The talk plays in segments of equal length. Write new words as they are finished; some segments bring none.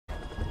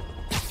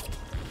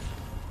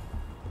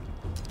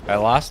I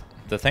lost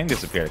the thing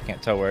disappeared. I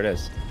can't tell where it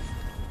is.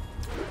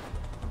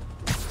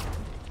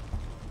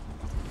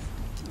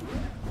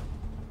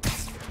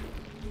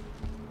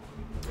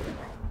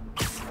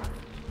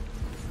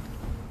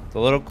 The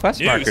little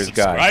quest markers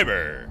guy.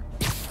 Subscriber.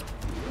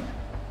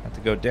 Have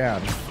to go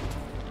down.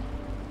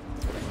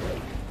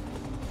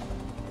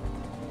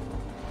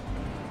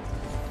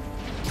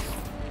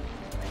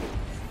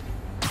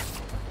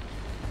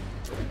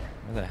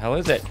 Where the hell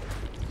is it?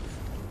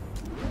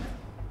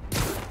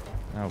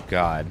 Oh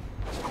God.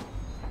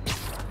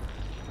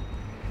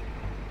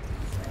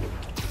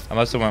 I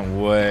must have went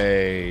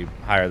way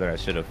higher than I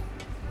should have.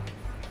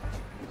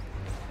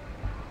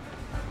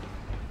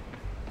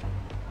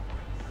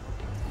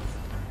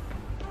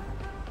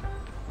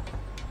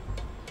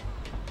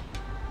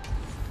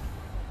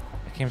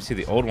 I can't even see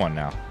the old one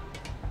now.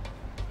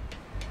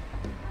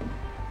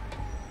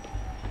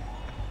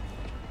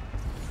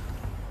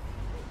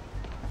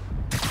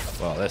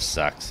 Well, this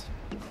sucks.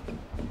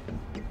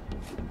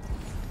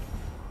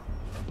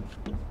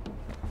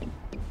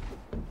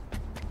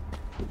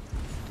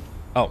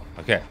 Oh,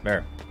 okay,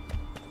 there.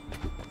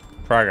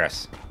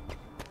 Progress.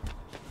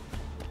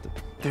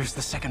 There's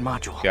the second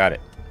module. Got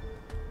it.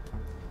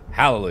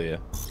 Hallelujah.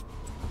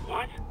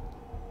 What?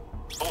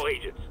 All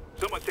agents,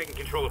 someone's taking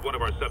control of one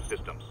of our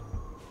subsystems.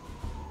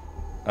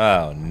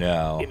 Oh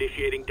no.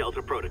 Initiating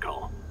Delta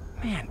Protocol.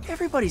 Man,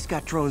 everybody's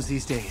got drones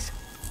these days.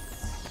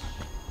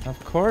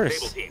 Of course.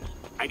 Stable teams,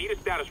 I need a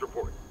status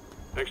report.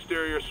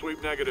 Exterior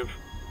sweep negative.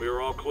 We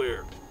are all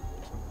clear.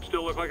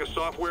 Still look like a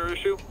software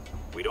issue?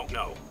 We don't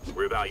know.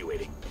 We're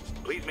evaluating.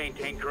 Please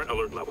maintain current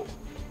alert level.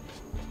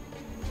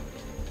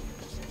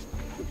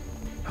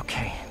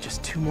 Okay,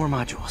 just 2 more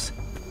modules.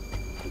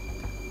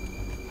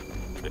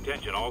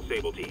 Attention all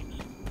Sable teams.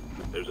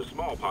 There's a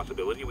small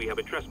possibility we have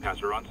a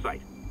trespasser on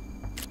site.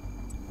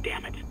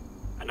 Damn it.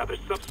 Another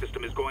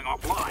subsystem is going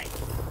offline.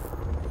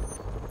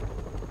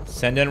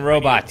 Send in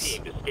robots. I need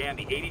a team to scan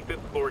the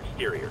 85th floor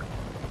exterior.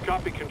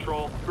 Copy,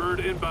 Control. Bird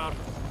inbound.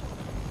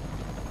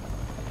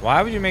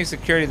 Why would you make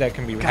security that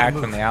can be hacked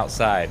from the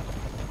outside?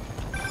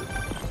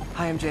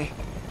 Hi, MJ.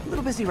 A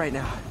little busy right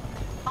now.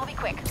 I'll be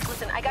quick.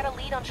 Listen, I got a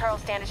lead on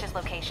Charles Standish's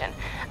location.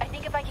 I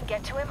think if I can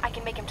get to him, I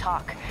can make him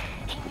talk.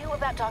 He knew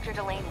about Dr.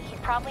 Delaney. He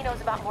probably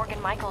knows about Morgan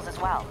Michaels as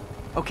well.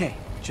 Okay,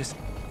 just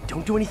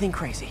don't do anything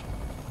crazy.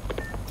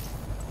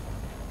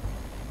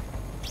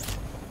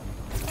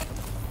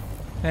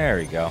 There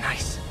we go.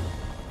 Nice.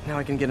 Now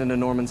I can get into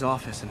Norman's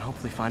office and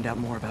hopefully find out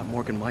more about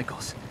Morgan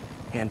Michaels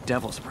and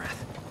Devil's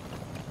Breath.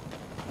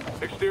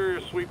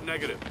 Exterior sweep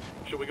negative.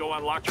 Should we go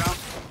on lockdown?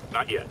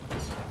 Not yet.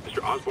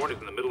 Mr. Osborne is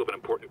in the middle of an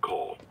important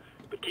call.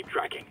 But keep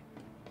tracking.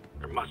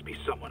 There must be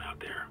someone out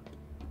there.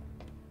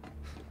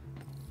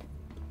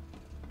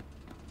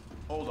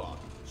 Hold on.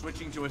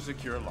 Switching to a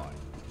secure line.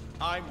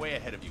 I'm way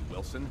ahead of you,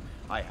 Wilson.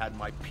 I had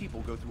my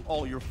people go through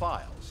all your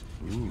files.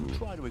 If you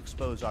try to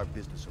expose our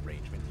business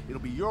arrangement,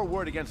 it'll be your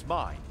word against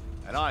mine.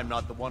 And I'm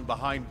not the one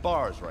behind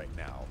bars right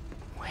now.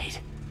 Wait,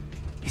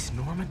 is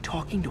Norman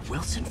talking to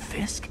Wilson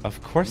Fisk?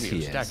 Of course he Neo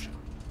is. statue.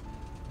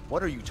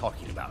 What are you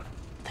talking about?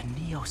 The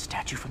Neo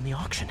statue from the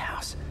auction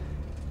house.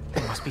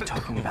 They must be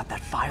talking about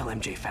that file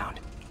MJ found.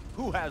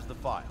 Who has the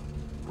file?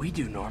 We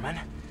do, Norman.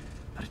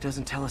 But it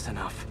doesn't tell us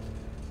enough.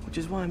 Which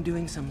is why I'm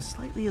doing some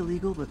slightly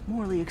illegal but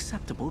morally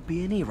acceptable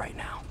B&E right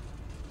now.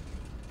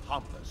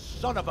 Pompous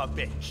son of a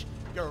bitch!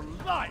 You're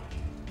lying!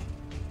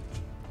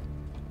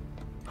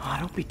 Oh,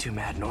 don't be too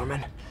mad,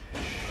 Norman.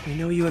 We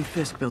know you and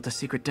Fisk built a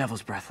secret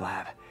Devil's Breath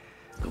lab.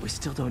 But we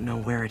still don't know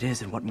where it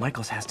is and what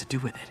Michaels has to do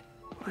with it.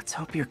 Let's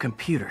hope your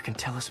computer can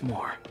tell us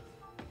more.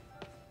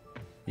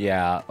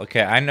 Yeah,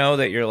 okay, I know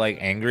that you're like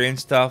angry and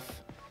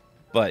stuff,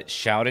 but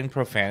shouting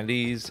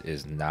profanities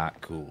is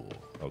not cool,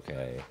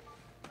 okay?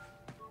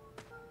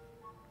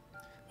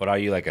 What are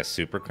you, like a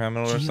super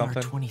criminal or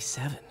something?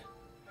 GR-27.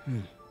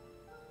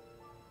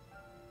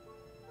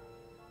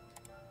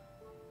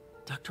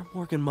 Dr.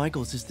 Morgan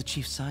Michaels is the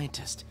chief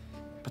scientist,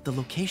 but the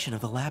location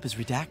of the lab is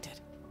redacted.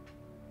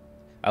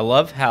 I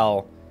love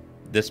how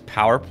this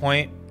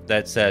PowerPoint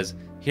that says,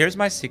 here's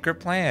my secret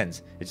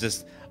plans. It's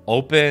just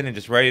open and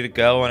just ready to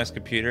go on his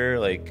computer.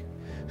 Like,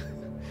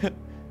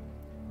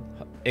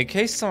 in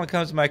case someone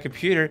comes to my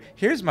computer,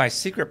 here's my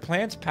secret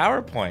plans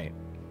PowerPoint.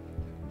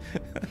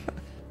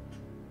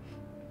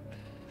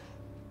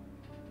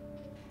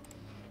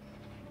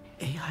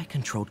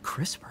 AI-controlled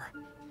CRISPR.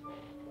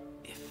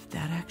 If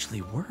that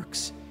actually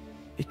works,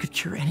 it could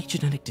cure any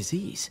genetic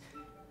disease.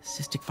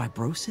 Cystic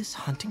fibrosis,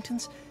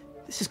 Huntington's.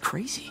 This is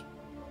crazy.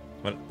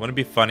 Wouldn't it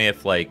be funny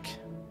if, like,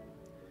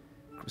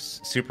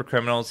 super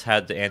criminals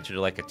had to answer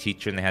to, like, a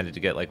teacher and they had to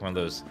get, like, one of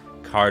those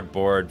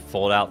cardboard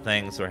fold-out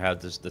things or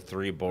have just the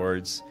 3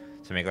 boards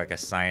to make, like, a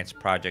science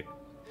project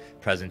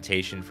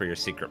presentation for your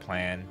secret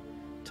plan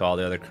to all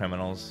the other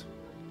criminals?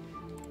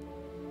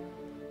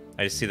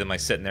 I just see them, like,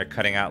 sitting there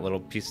cutting out little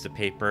pieces of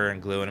paper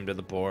and gluing them to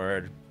the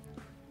board.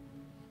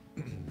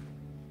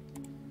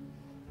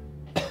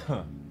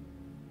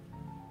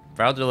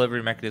 Viral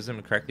delivery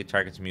mechanism correctly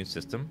targets immune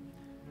system.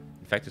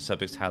 infected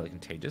subjects highly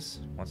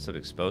contagious. Once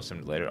subject exposed,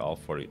 some later, all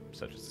 40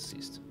 subjects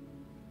deceased.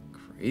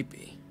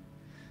 Creepy.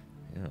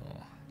 Ew.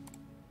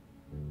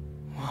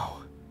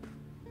 Whoa.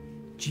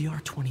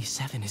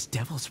 GR-27 is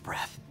Devil's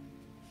Breath.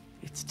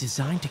 It's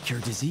designed to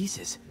cure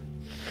diseases,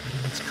 but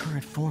in its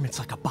current form, it's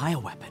like a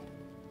bioweapon.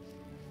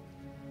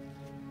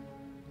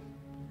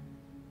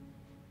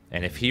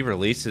 And if he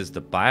releases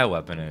the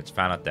bioweapon and it's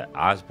found out that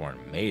Osborn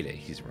made it,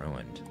 he's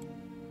ruined.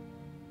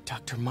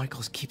 Dr.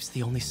 Michaels keeps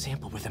the only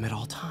sample with him at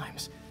all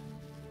times.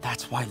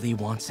 That's why Lee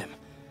wants him.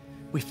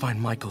 We find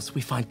Michaels,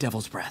 we find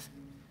Devil's Breath.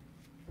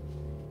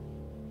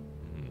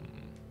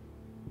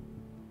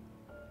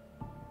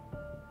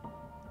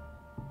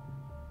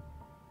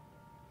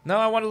 No,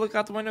 I want to look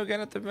out the window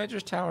again at the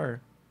Avengers Tower.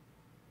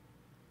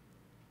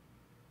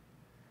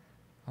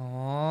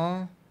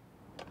 Aww.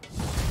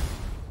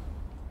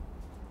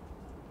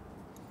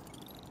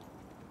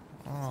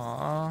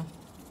 Aww.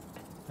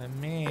 I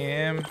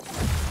meme.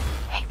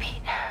 Hey,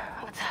 Pete.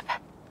 What's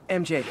up?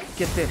 MJ,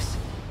 get this.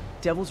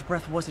 Devil's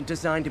Breath wasn't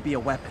designed to be a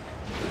weapon.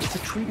 It's a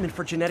treatment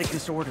for genetic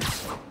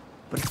disorders.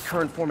 But its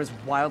current form is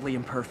wildly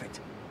imperfect.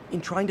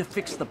 In trying to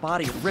fix the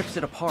body, it rips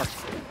it apart.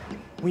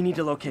 We need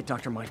to locate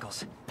Dr.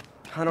 Michaels.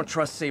 I don't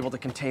trust Sable to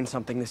contain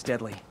something this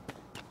deadly.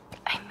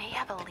 I may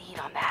have a lead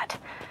on that.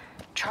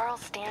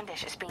 Charles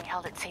Standish is being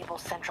held at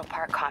Sable's Central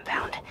Park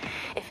compound.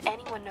 If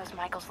anyone knows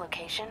Michael's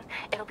location,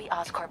 it'll be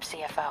Oscorp's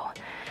CFO.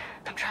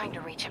 I'm trying to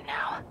reach him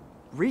now.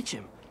 Reach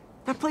him?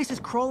 That place is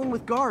crawling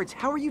with guards.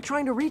 How are you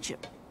trying to reach him?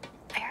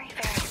 Very,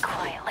 very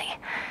quietly.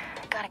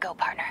 Gotta go,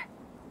 partner.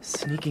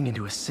 Sneaking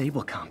into a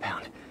Sable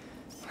compound.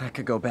 That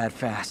could go bad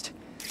fast.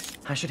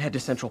 I should head to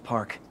Central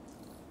Park.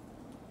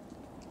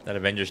 That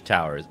Avengers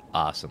Tower is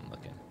awesome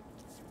looking.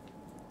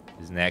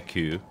 Isn't that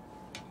cool?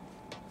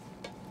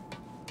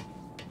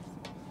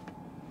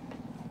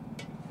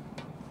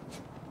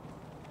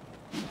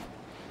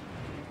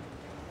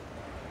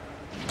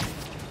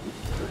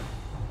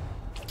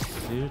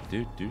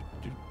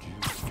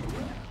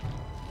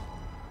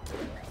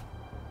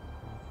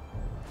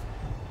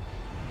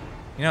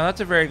 You know,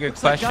 that's a very good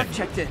question. Doc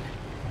checked in.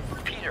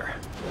 Peter,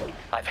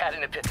 I've had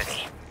an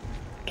epiphany.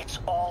 It's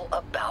all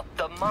about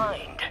the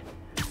mind.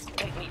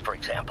 Take me, for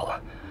example.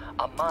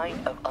 A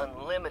mind of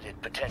unlimited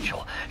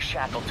potential,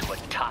 shackled to a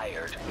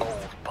tired,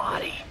 old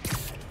body.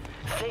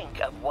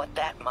 Think of what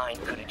that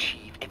mind could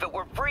achieve if it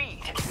were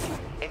freed.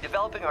 In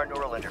developing our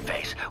neural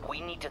interface, we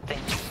need to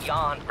think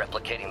beyond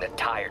replicating the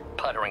tired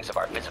putterings of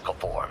our physical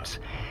forms.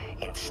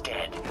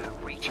 Instead,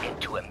 reach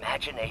into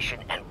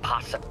imagination and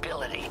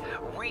possibility.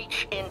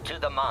 Reach into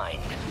the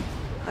mind.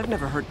 I've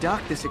never heard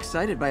Doc this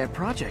excited by a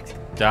project.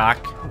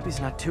 Doc. Hope he's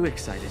not too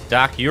excited.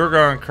 Doc, you're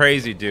going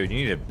crazy, dude. You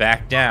need to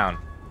back down.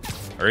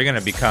 Or you're going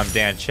to become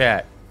Dan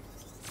Chat.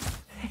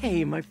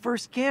 Hey, my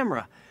first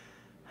camera.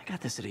 I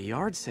got this at a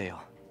yard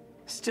sale.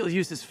 Still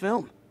uses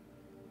film.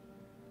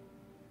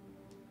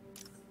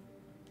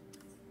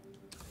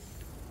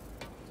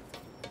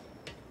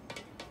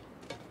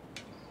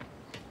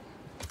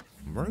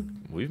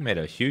 We've made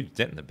a huge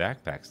dent in the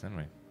backpacks, didn't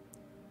we?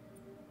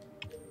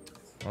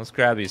 Let's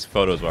grab these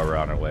photos while we're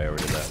on our way over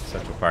to the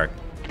Central Park.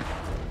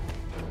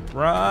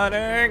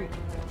 Running!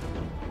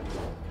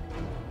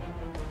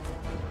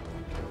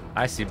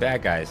 I see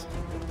bad guys.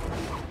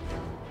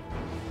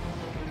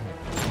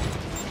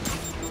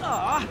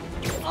 Aw,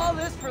 all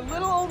this for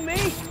little old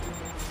me?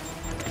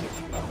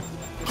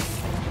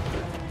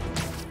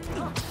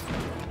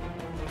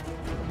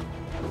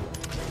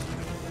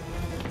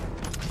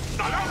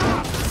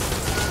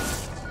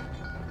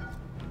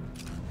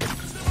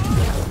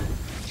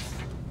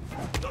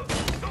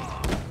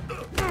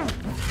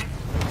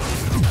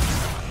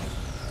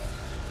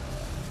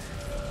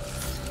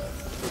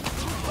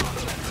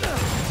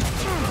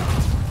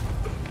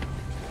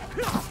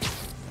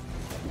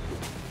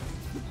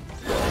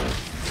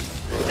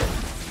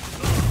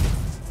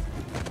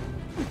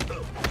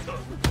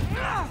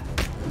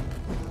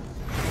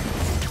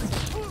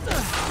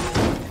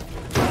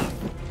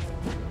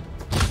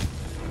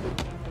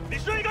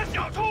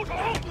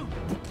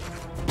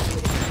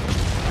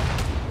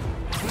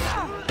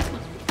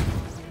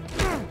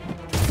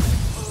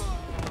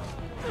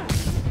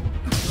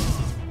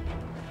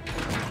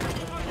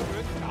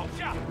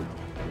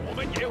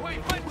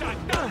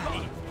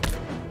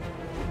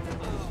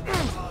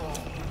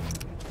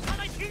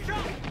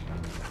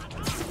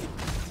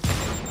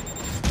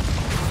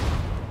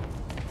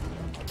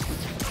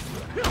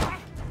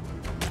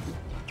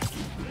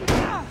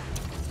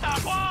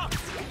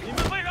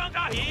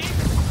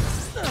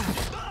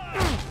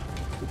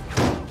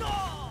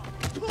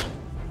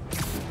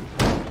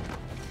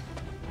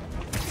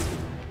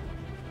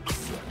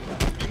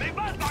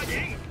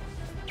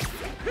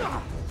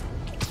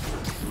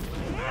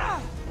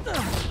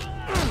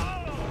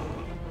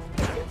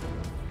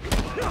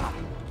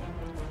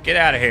 Get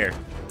out of here.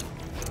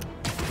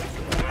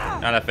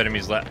 Not enough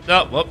enemies left.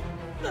 Oh, whoop.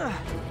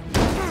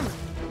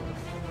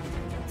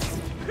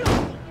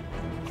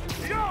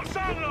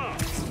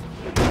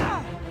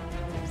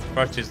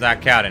 First is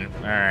not counting.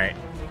 Alright.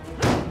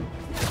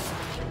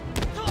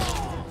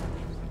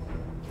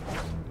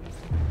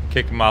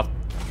 Kick him off.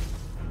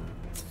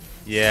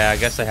 Yeah, I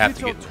guess I have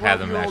to have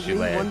them actually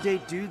land. One-day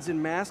dudes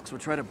in masks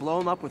would try to blow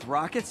him up with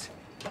rockets?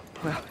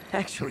 Well,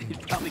 actually,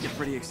 he'd probably get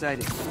pretty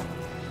excited.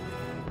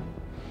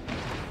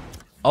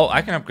 Oh,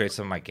 I can upgrade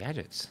some of my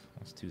gadgets.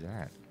 Let's do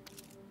that.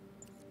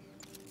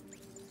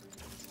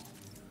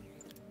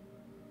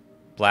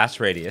 Blast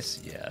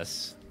radius,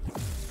 yes.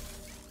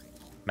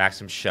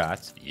 Maximum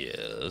shots,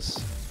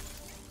 yes.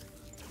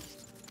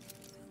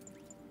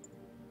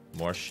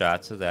 More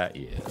shots of that,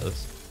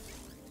 yes.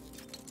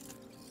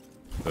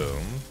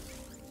 Boom.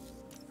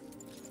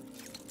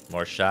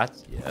 More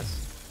shots,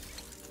 yes.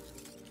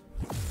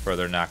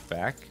 Further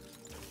knockback.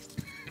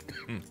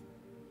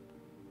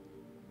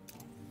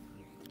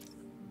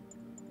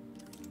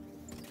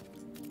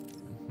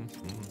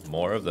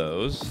 More of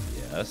those,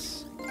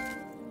 yes.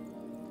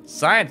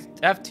 Science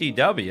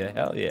FTW,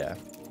 hell yeah.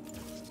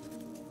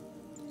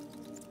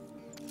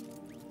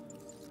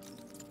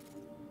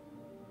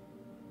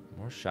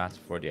 More shots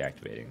before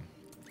deactivating.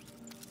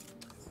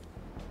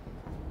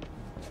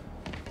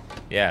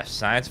 Yeah,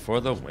 science for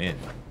the win.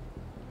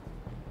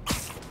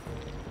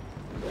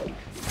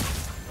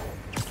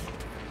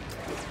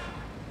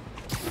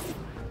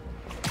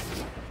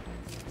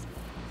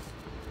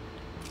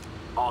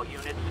 All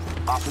units.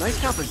 Nice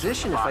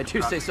composition, if I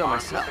do say so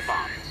myself.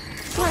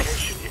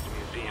 Location is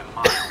museum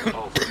miles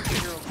over.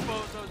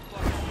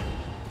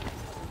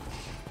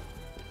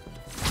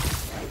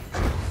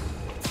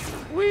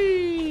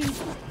 Whee!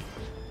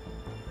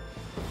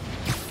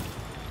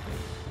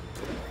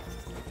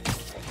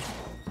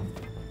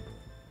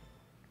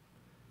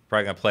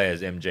 Probably gonna play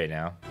as MJ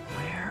now.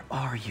 Where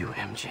are you,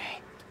 MJ?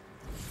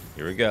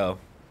 Here we go.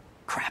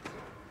 Crap.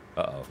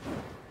 Uh-oh.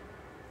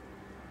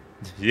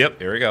 Yep,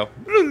 here we go.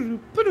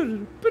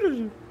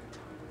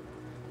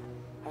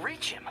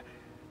 Reach him?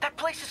 That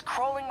place is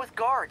crawling with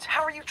guards.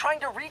 How are you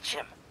trying to reach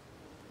him?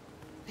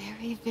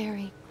 Very,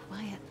 very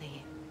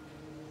quietly.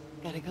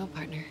 Gotta go,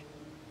 partner.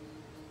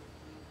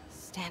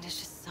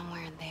 Standish is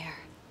somewhere in there.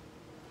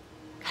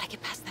 Gotta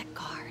get past that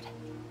guard.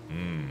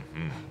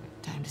 Mm-hmm.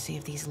 Time to see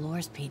if these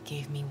lures Pete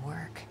gave me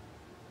work.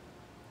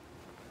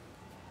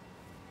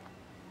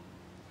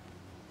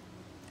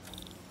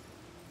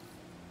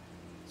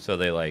 So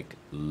they like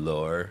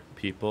lure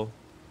people,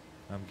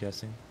 I'm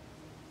guessing.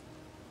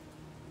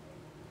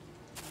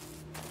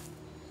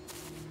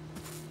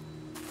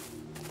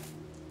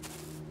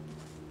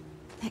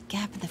 That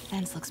gap in the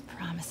fence looks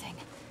promising.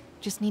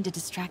 Just need to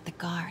distract the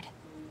guard.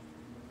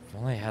 If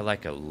only I had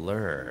like a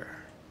lure.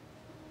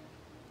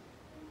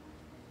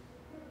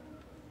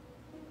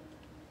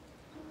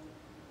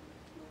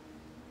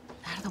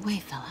 Out of the way,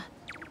 fella.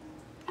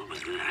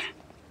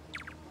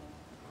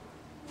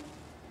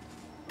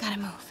 Gotta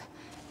move.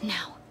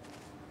 Now.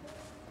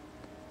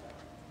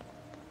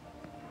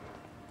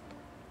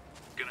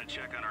 Gonna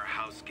check on our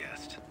house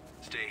guest.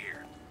 Stay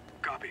here.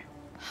 Copy.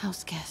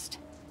 House guest.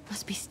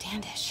 Must be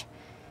Standish.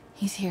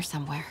 He's here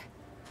somewhere.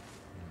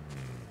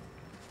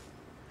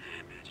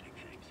 Imagining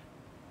things.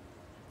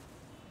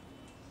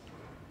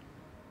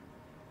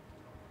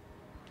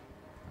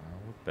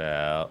 How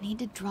about... Need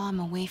to draw him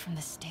away from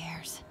the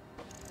stairs.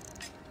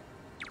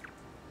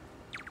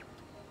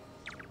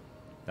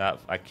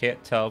 I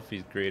can't tell if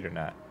he's green or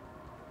not.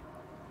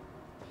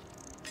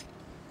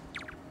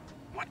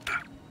 What the?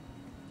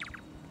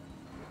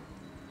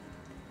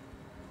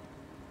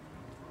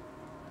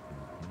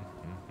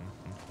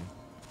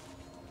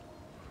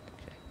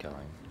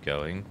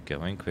 Okay,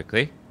 going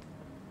quickly.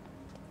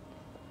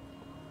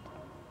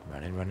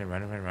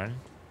 Running.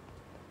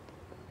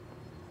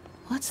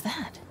 What's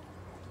that?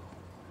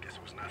 Guess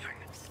it was nothing.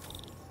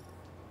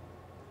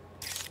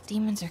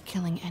 Demons are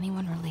killing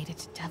anyone related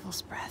to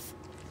Devil's Breath.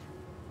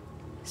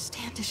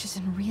 Standish is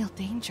in real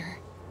danger.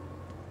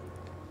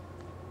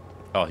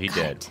 Oh, he Got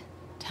did. it.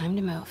 Time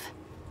to move.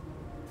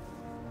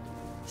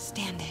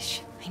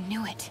 Standish. I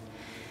knew it.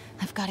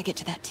 I've got to get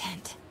to that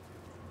tent.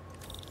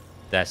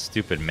 That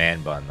stupid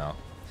man bun, though.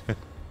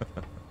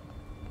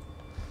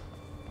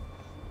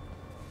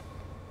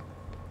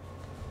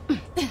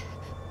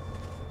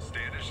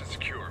 Standish is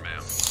secure,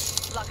 ma'am.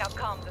 Lockout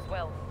comms as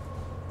well.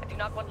 I do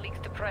not want leaks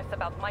to press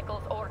about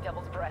Michael's or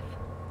Devil's Breath.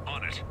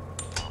 On it.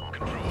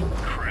 Control.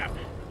 Crap.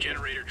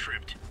 Generator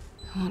tripped.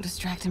 I won't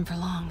distract him for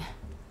long.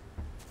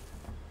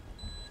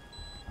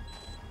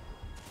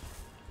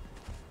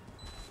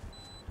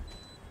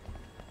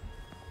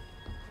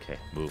 Okay,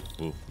 move.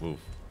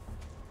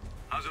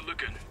 How's it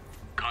looking?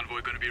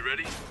 Convoy gonna be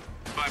ready?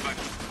 Bye-bye.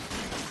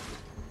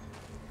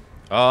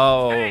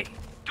 Oh. Hey!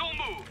 Don't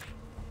move!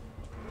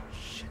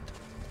 Shit.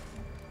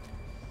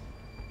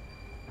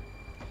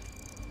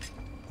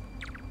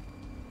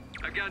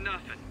 I got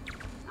nothing.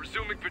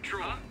 Resuming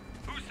patrol.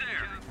 Who's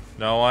there?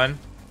 No one.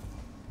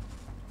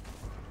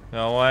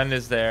 No one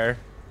is there.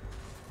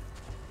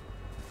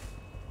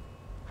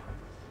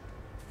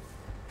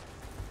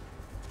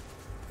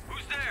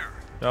 Who's there?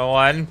 No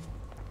one.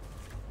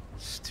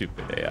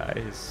 Stupid AI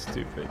is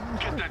stupid.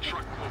 Get that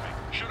truck moving.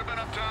 Should have been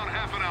uptown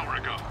half an hour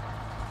ago.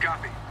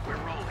 Copy. We're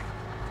rolling.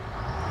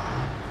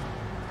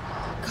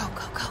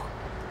 Go.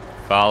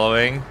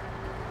 Following.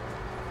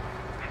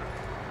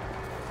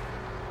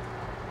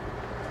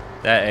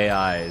 That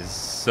AI is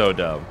so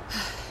dumb.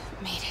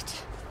 Made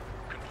it.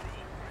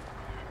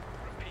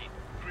 Repeat,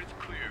 grid's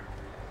clear.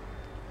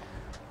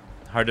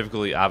 Hard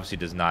difficulty obviously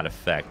does not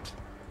affect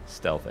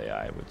stealth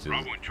AI, which is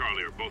Bravo and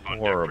Charlie are both on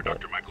horrible. deck for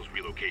Dr. Michael's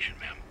relocation,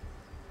 ma'am.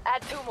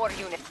 Add 2 more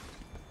units.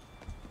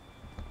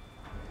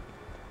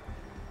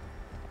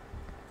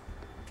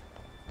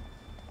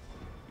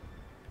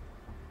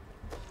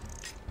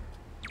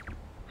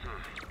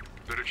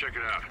 Better check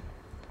it out.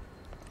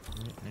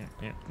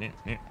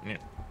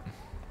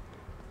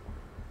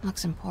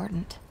 Looks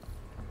important.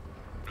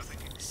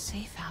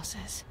 Safe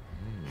houses.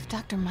 If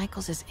Dr.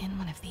 Michaels is in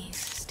one of these,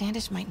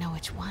 Standish might know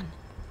which one.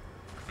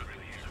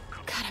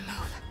 Gotta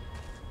move.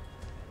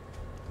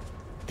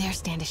 There's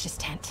Standish's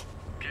tent.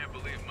 Can't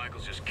believe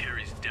Michaels just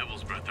carries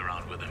devil's breath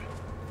around with him.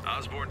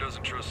 Osborn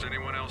doesn't trust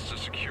anyone else to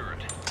secure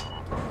it.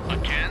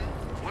 Again?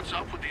 What's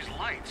up with these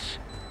lights?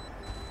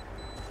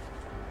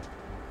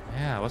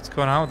 Yeah, what's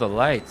going on with the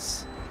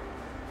lights?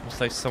 Looks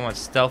like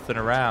someone's stealthing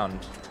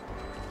around.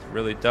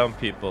 Really dumb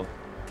people.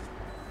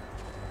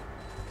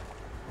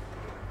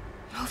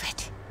 Move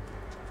it.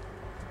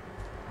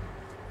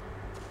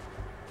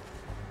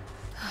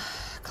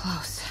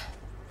 Close.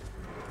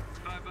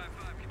 5 by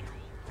 5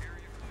 control.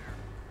 Area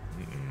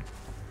clear.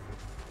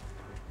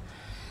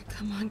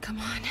 Come on, come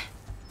on.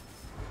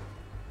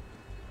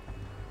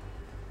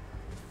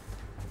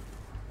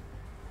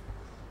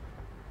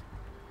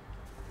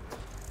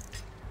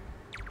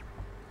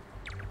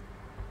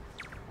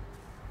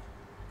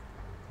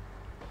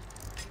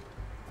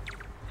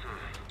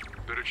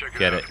 Better check it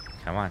Get out. it.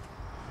 Come on.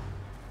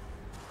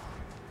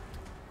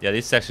 Yeah,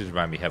 these sections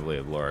remind me heavily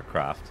of Lara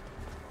Croft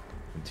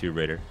and Tomb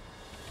Raider.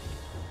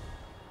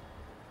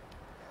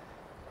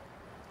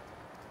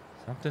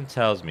 Something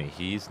tells me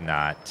he's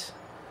not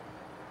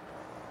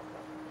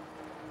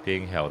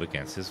being held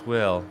against his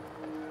will.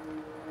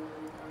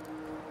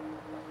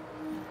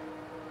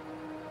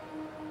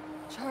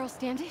 Charles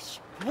Standish?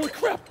 Holy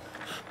crap!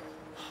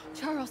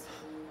 Charles,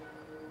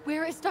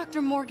 where is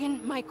Dr.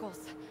 Morgan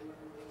Michaels?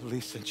 Lee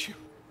sent you.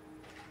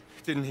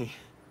 Didn't he?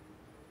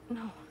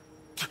 No.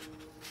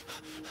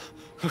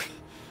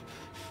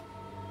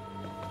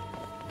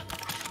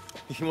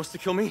 He wants to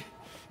kill me?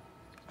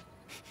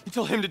 You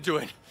tell him to do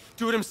it.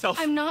 Do it himself.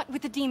 I'm not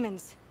with the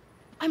demons.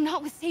 I'm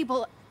not with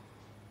Sable.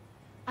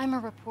 I'm a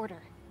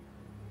reporter.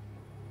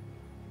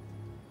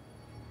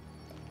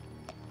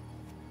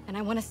 And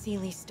I want to see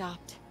Lee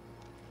stopped.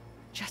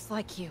 Just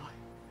like you.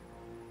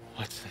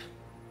 Watson.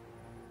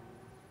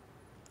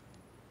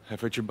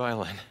 I've read your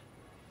byline.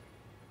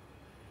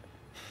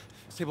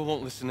 Sable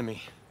won't listen to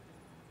me.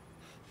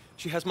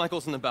 She has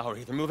Michaels in the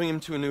Bowery. They're moving him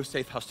to a new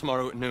safe house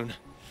tomorrow at noon.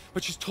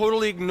 But she's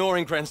totally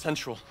ignoring Grand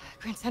Central.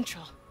 Grand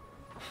Central.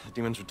 The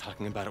demons were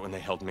talking about it when they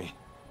held me.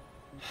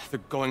 They're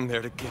going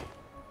there to get...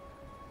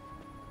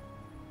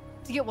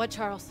 To get what,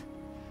 Charles?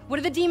 What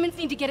do the demons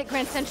need to get at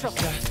Grand Central?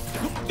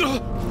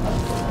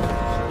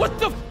 What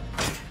the...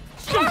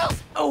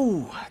 Charles!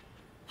 Oh!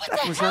 What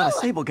That the was hell? not a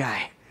Sable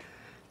guy.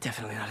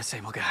 Definitely not a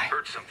Sable guy.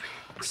 Heard something.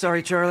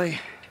 Sorry, Charlie.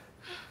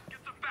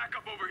 Get the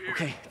backup over here.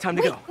 Okay, time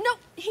to Wait, go. no!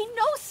 He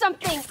knows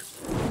something!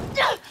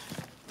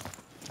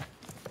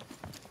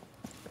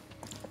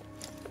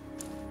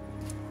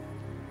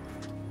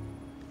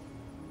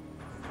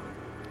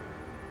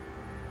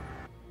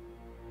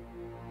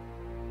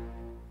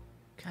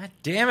 God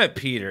damn it,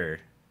 Peter.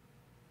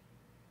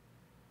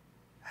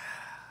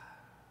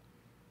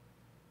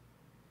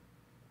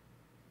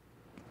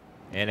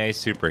 And a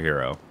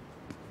superhero.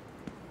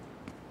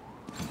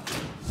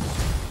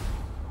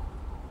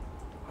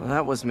 Well,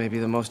 that was maybe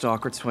the most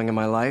awkward swing of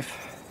my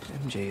life.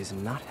 MJ is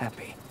not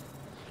happy.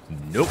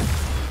 Nope.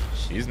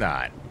 She's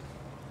not.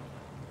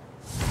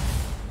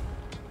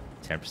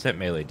 10%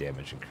 melee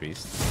damage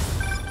increased.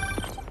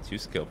 2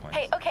 skill points.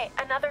 Hey, okay,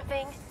 another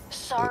thing.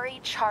 Sorry,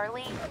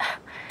 Charlie.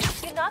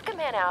 You knock a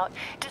man out,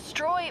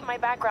 destroy my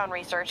background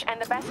research, and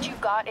the best you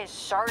got is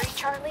sorry,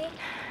 Charlie?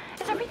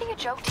 Is everything a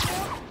joke to you?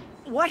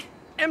 What?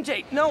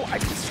 MJ, no, I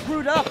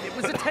screwed up. It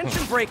was a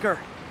tension breaker.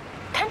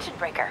 Tension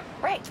breaker,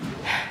 right.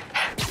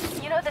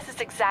 You know, this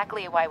is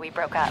exactly why we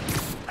broke up.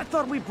 I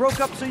thought we broke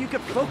up so you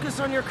could focus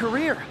on your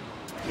career.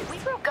 We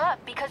broke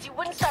up because you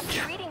wouldn't stop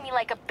treating me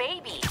like a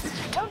baby.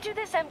 Don't do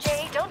this,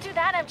 MJ. Don't do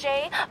that,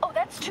 MJ. Oh,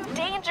 that's too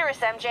dangerous,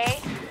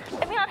 MJ.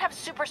 I may not have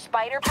super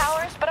spider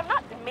powers, but I'm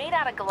not made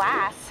out of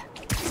glass.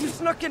 You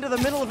snuck into the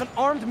middle of an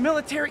armed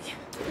military...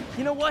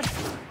 You know what?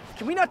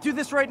 Can we not do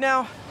this right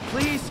now?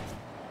 Please?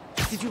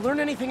 Did you learn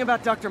anything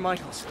about Dr.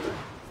 Michaels?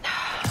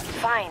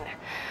 Fine.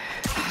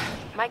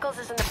 Michaels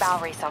is in the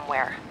Bowery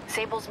somewhere.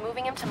 Sable's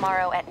moving him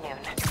tomorrow at noon.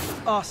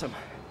 Awesome.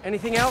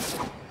 Anything else?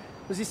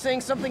 Was he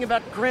saying something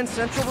about Grand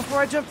Central before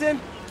I jumped in?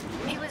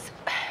 He was...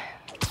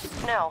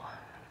 No.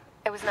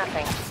 It was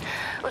nothing.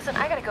 Listen,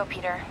 I gotta go,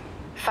 Peter.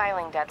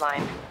 Filing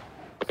deadline.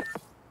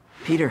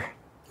 Peter.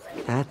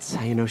 That's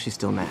how you know she's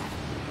still mad.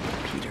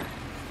 Peter.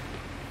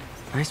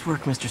 Nice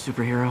work, Mr.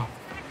 Superhero.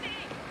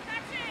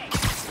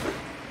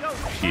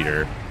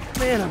 Peter.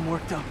 Man, I'm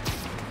worked up.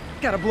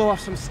 Gotta blow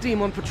off some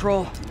steam on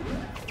patrol.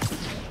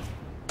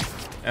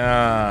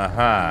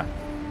 Uh-huh.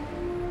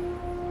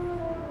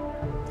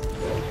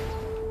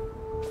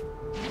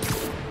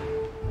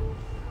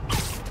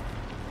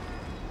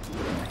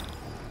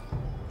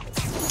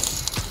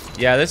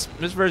 Yeah, this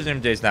version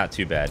of MJ is not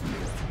too bad.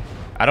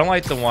 I don't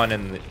like the one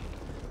in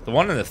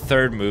the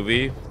third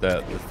movie,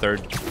 the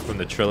third from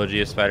the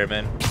trilogy of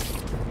Spider-Man.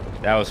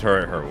 That was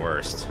her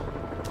worst.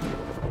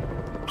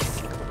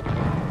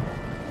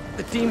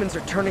 The demons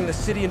are turning the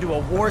city into a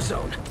war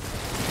zone.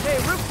 Hey,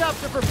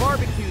 rooftops are for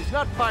barbecues,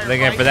 not firefights. And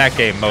again, for that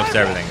game, most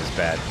everything is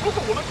bad.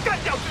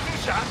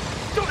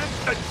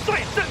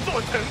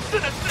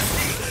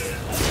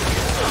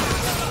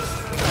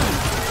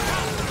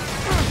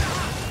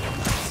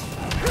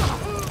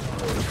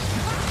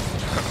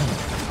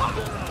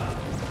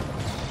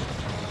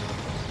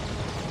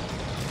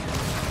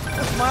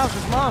 That's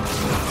Miles' mom.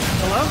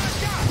 Hello?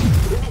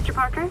 Mr.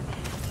 Parker,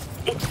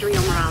 it's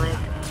Rio Morales.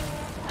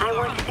 I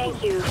want to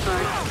thank you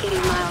for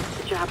getting Miles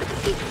the job at the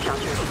pizza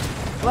shelter.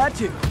 Glad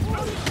to.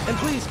 And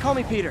please, call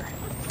me Peter.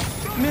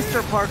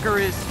 Mr. Parker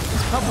is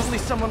probably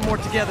someone more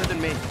together than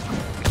me.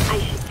 I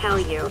should tell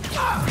you,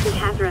 he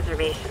has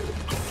reservations.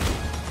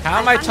 How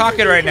am I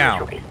talking right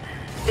now?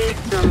 This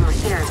or more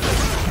therapy.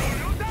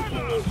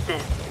 He needs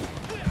this.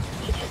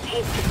 He just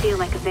hates to feel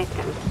like a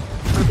victim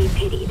or be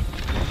pitied.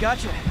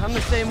 Gotcha. I'm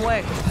the same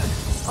way.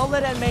 I'll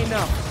let Aunt May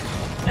know.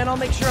 And I'll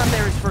make sure I'm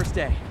there his first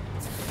day.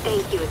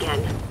 Thank you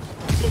again.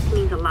 This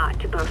means a lot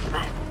to both of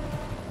us.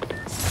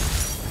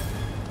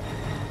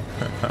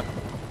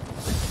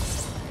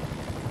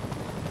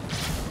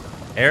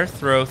 Air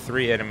throw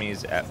 3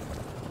 enemies at...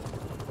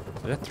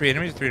 Was that 3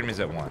 enemies or 3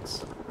 enemies at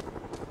once?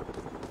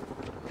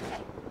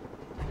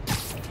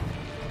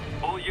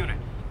 All units.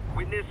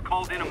 Witness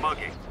called in a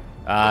mugging.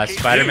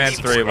 Spider-Man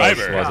 3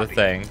 was a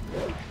thing.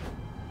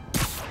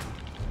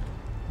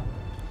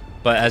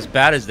 But as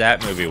bad as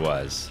that movie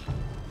was...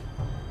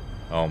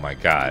 Oh my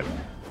god.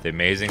 The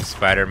Amazing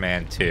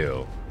Spider-Man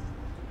 2.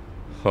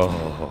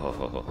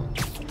 Oh.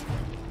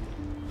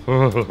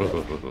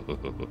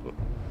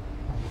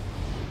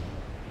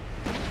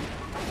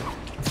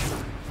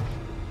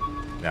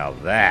 Now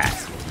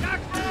that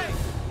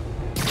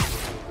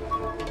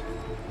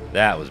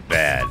was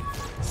bad.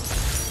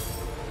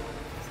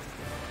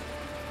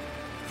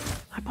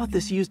 I bought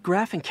this used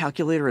graphing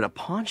calculator at a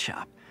pawn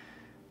shop.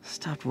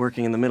 Stopped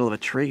working in the middle of a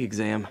trig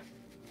exam.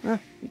 You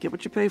get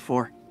what you pay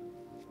for.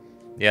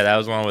 Yeah, that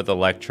was one with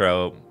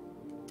Electro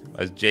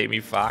as Jamie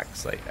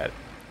Foxx.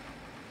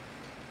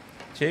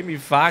 Jamie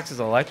Foxx is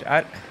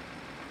Electro.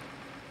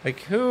 Like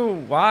who?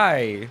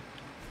 Why?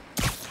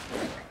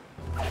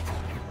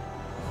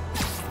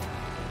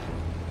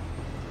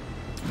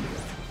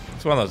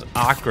 It's one of those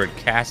awkward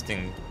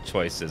casting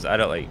choices. I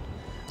don't like.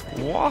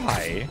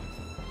 Why?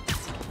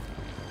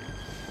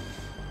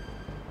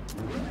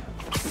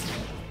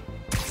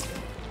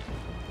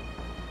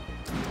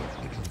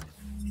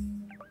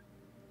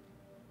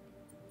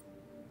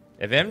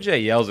 If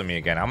MJ yells at me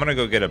again, I'm gonna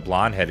go get a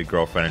blonde-headed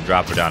girlfriend and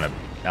drop her down an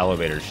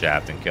elevator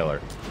shaft and kill her.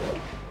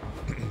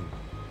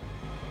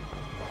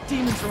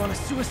 Demons are on a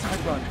suicide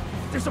run.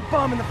 There's a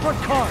bomb in the front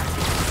car.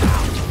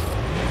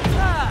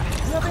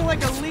 Nothing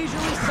like a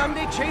leisurely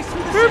Sunday chase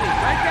through the city,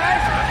 right,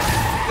 guys?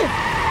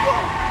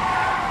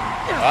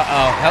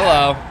 Uh-oh,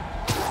 hello.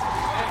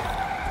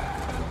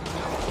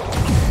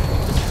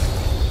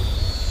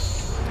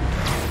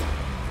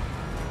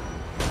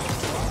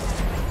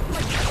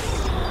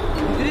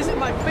 It isn't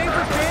my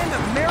favorite band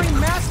of Merry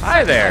Mass.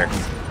 Hi there.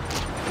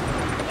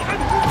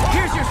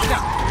 Here's your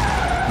stuff.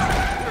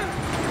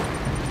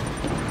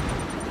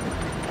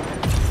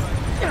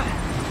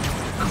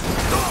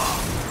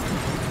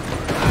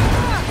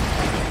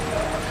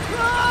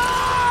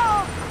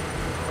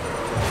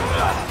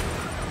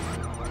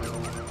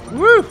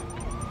 Woo!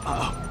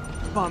 Uh-oh.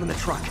 Bomb in the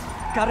truck.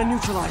 Gotta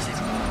neutralize it.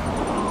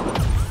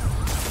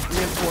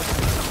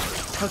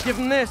 Reinforcements. I'll give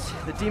them this.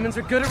 The demons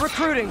are good at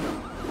recruiting.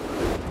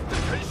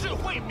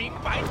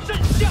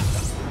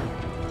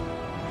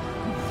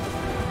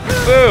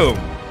 Boom!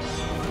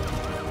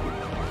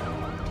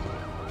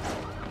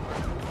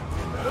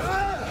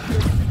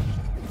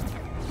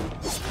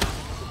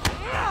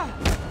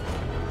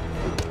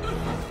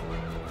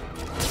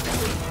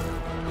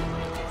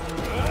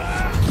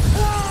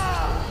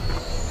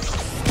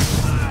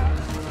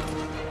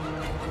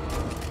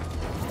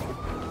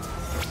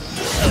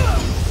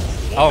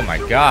 Oh my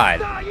god.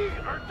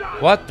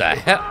 What the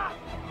hell?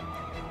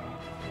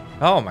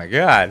 Oh my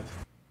god.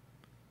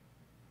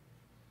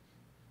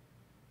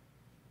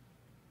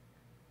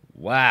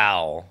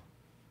 Wow.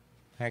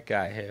 That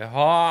guy hit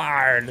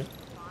hard.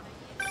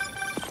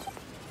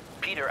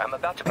 Peter, I'm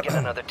about to begin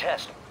another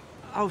test.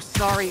 Oh,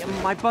 sorry.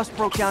 My bus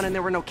broke down and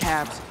there were no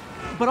cabs.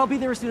 But I'll be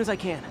there as soon as I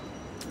can.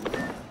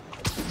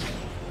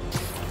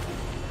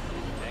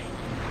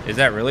 Is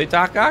that really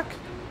Doc Ock?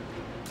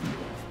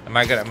 Am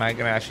I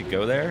gonna actually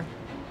go there?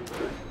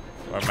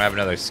 Or am I have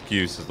another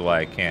excuse as to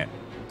why I can't?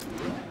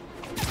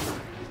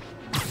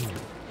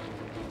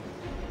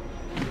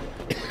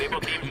 Naval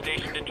team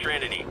stationed in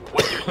Trinity.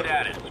 What's your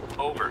status?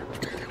 Over.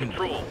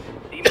 Control.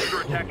 Demons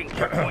are attacking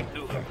checkpoint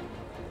Zulu.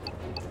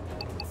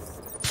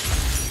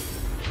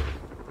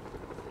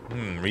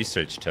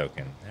 Research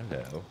token.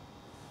 Hello.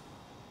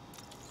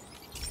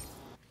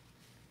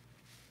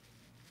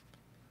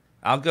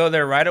 I'll go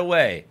there right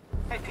away.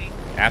 Hey, Pete.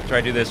 After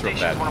I do this real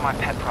Station's fast. one of my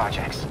pet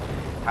projects.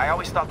 I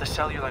always thought the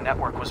cellular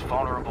network was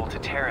vulnerable to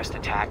terrorist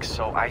attacks,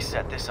 so I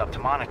set this up to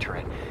monitor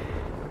it.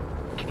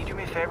 Can you do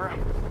me a favor?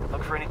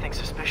 Look for anything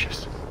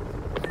suspicious.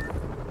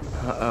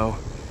 Uh-oh.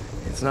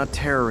 It's not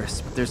terrorists,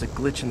 but there's a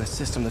glitch in the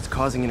system that's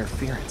causing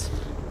interference.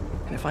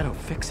 And if I don't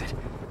fix it,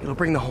 it'll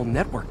bring the whole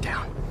network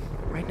down.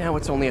 Right now,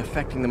 it's only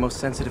affecting the most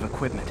sensitive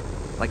equipment,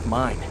 like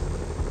mine.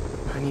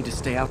 I need to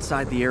stay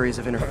outside the areas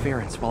of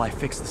interference while I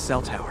fix the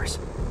cell towers.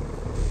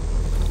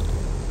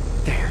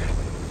 There.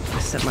 I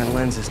set my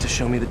lenses to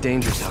show me the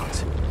danger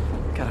zones.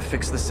 Gotta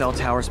fix the cell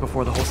towers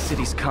before the whole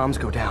city's comms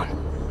go down.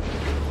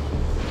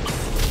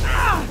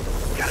 Ah!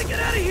 Gotta get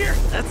out of here!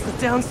 That's the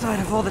downside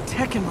of all the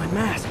tech in my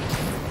mask.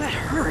 That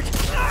hurt.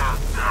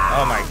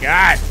 Oh my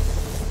god!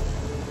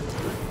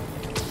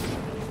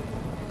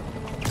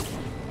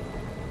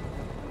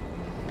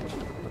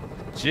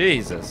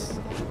 Jesus.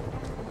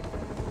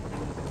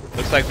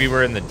 Looks like we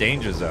were in the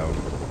danger zone.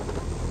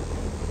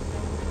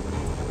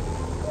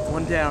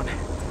 One down.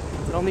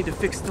 But I'll need to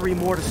fix 3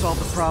 more to solve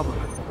the problem.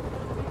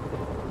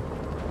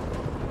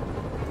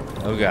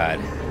 Oh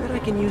god. But I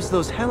can use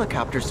those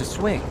helicopters to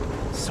swing.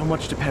 So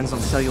much depends on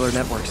cellular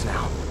networks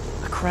now.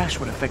 A crash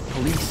would affect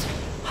police,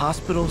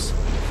 hospitals.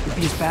 It'd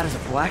be as bad as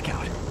a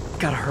blackout.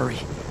 Gotta hurry.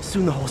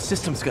 Soon the whole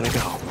system's gonna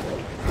go.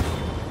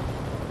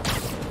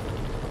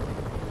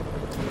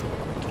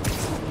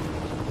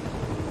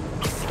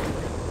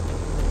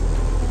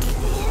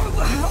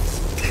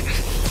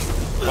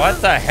 What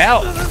the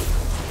hell?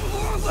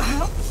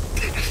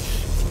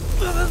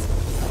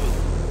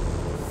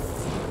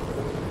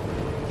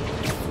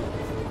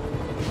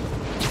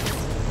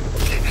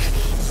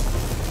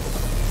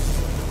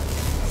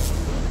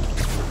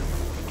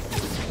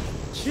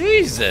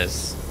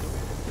 Jesus.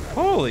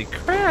 Holy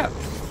crap.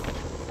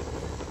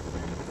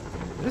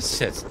 This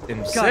shit's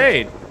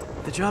insane.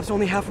 The job's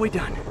only halfway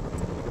done.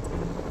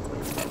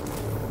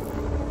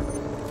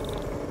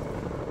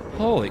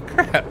 Holy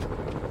crap.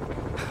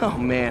 Oh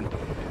man.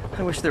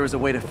 I wish there was a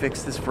way to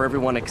fix this for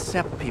everyone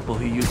except people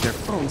who use their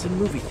phones in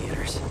movie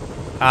theaters.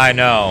 I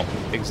know.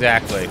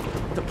 Exactly.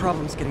 The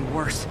problem's getting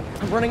worse.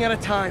 I'm running out of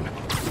time.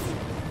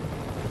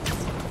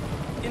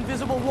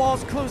 Invisible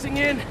walls closing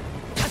in.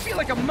 I feel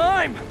like a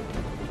mime.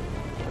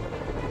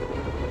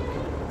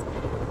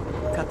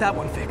 Got that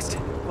one fixed.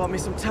 Bought me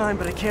some time,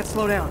 but I can't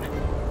slow down.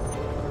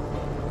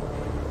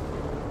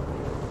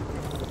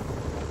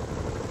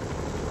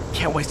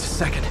 Can't waste a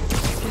second.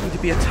 It's getting to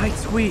be a tight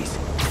squeeze.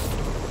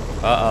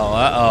 Uh-oh,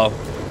 uh-oh.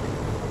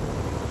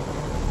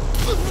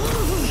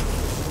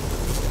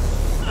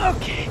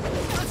 Okay,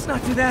 let's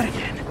not do that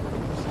again.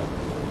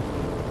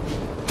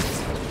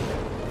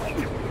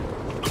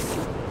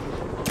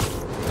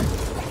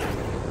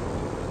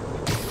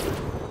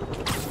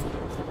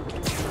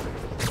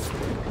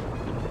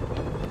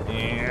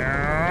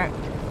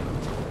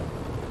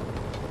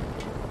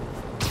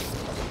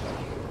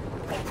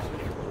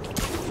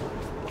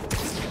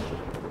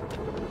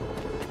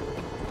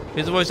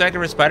 Who's the voice actor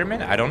for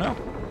Spider-Man? I don't know.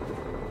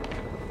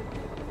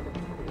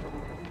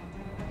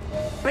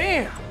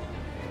 Bam!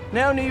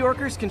 Now New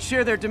Yorkers can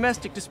share their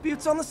domestic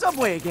disputes on the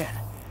subway again.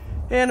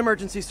 And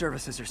emergency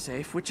services are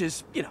safe, which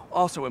is,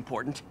 also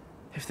important.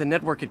 If the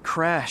network had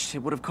crashed, it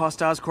would have cost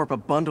Oscorp a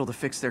bundle to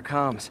fix their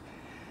comms.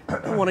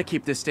 I want to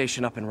keep this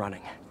station up and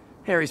running.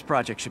 Harry's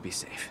project should be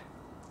safe.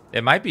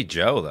 It might be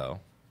Joe,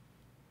 though.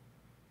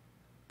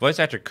 Voice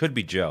actor could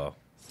be Joe.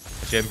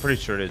 Actually, I'm pretty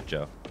sure it is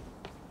Joe.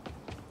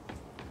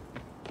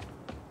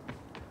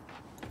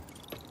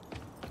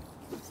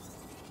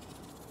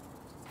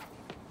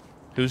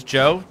 Who's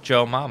Joe?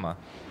 Joe Mama.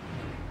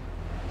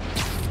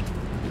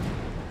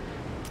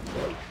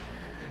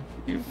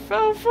 You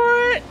fell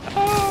for it?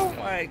 Oh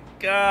my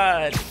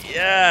god,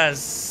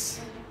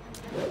 yes!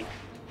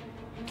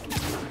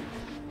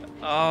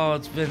 Oh,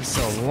 it's been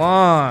so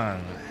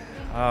long.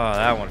 Oh,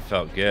 that one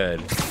felt good.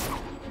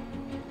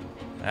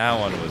 That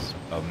one was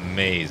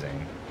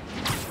amazing.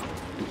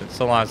 It's been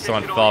so long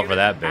someone fell for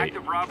that bait.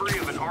 Active robbery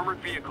of an armored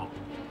vehicle.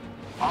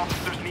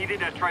 Officers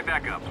needed at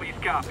Tribeca. Please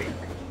copy.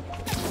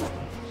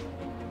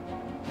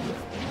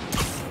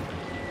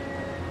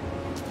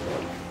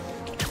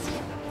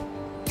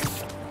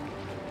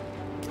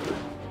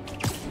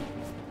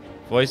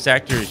 Voice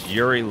actor is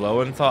Yuri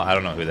Lowenthal. I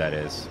don't know who that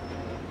is.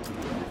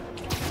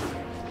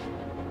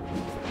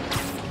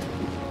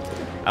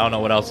 I don't know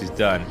what else he's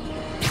done.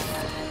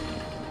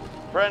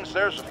 Friends,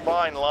 there's a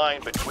fine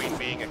line between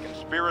being a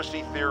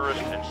conspiracy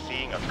theorist and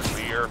seeing a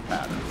clear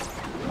pattern.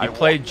 You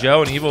played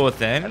Joe in Evil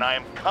Within? And I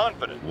am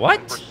confident what?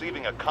 in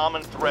perceiving a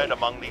common thread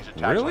among these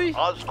attacks really?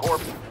 on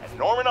Oscorp and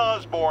Norman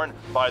Osborn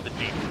by the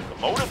deep.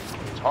 The motive?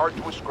 It's hard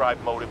to ascribe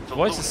motive to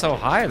voice is so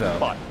high, though.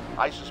 But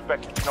I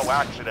suspect it's no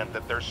accident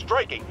that they're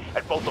striking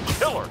at both the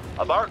pillar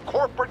of our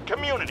corporate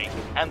community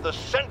and the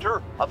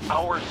center of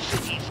our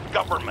city's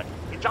government.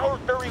 It's our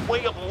very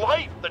way of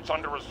life that's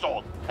under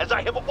assault. As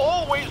I have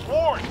always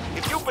warned,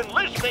 if you've been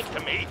listening to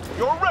me,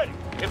 you're ready.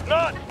 If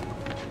not,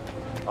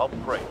 I'll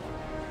pray.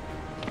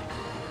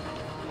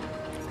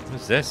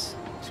 Who's this?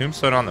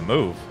 Tombstone on the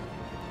move.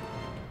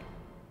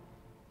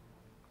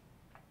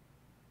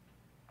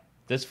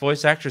 This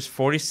voice actor is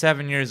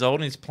 47 years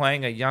old and he's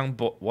playing a young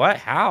boy. What?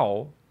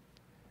 How?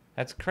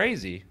 That's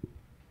crazy.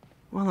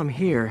 While I'm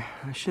here,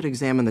 I should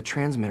examine the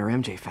transmitter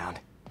MJ found.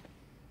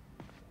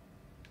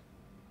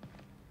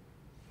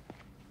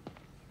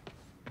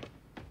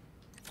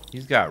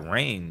 He's got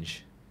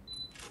range.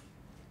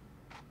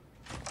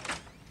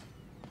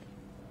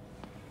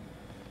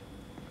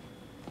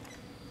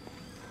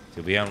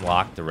 Did we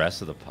unlock the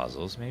rest of the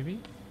puzzles, maybe?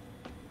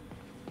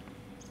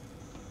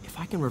 If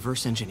I can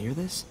reverse engineer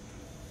this,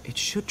 it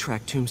should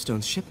track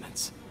Tombstone's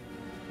shipments.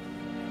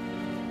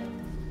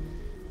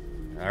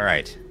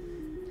 Alright.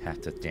 Have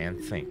to damn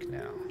think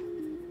now.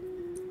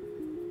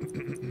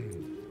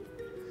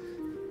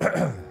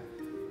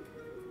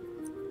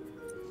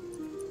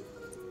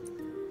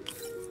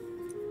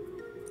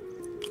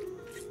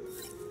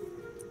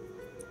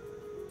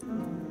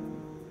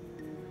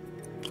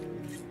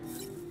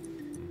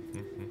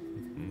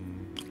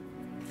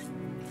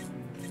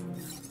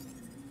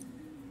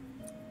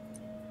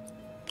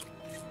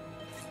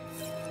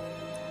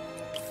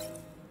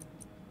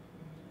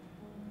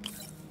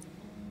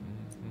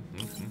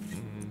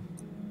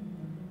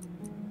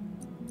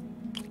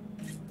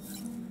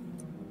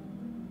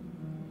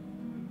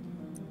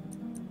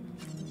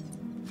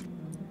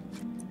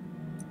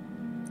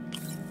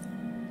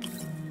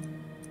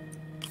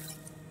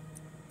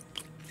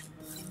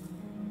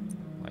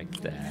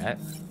 Like that.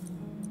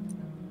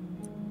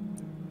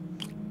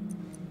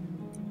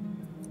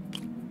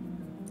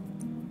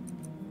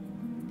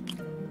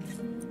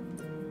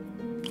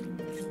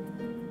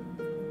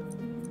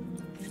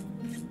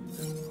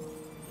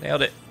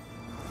 Nailed it.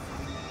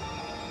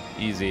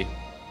 Easy.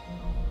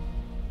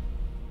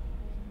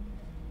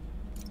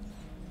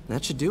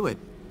 That should do it.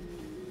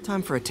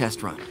 Time for a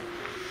test run.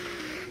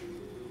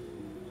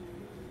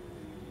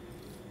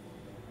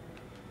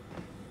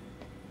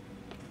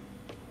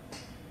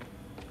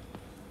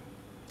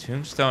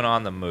 Tombstone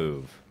on the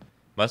move.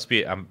 Must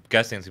be, I'm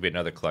guessing it's gonna be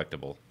another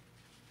collectible.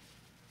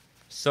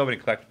 So many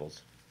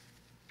collectibles.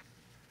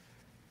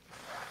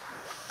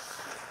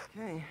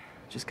 Okay,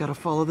 just gotta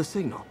follow the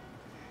signal.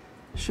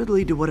 Should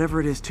lead to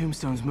whatever it is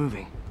Tombstone's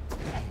moving.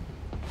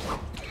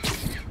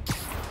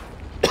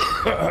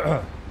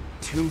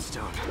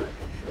 Tombstone.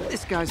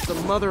 This guy's the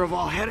mother of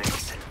all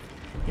headaches.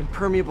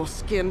 Impermeable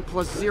skin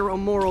plus zero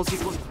morals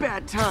equals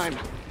bad time.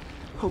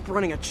 Hope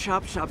running a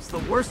chop shop's the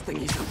worst thing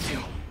he's up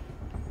to.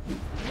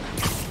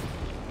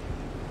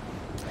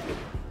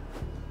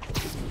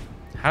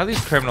 How do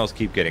these criminals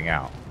keep getting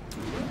out?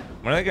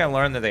 When are they gonna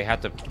learn that they have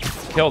to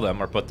kill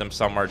them or put them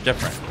somewhere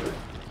different?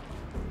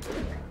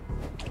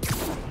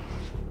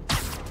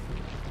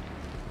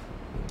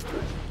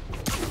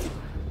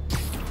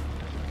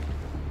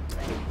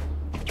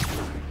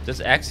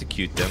 Just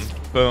execute them.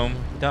 Boom.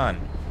 Done.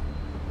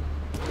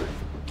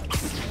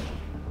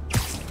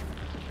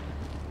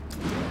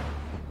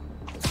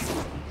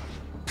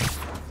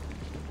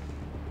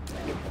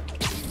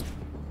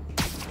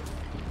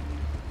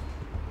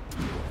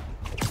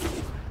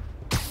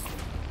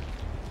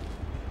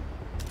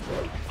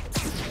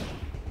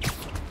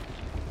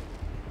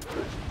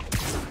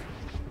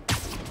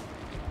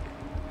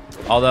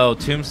 Although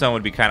Tombstone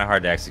would be kind of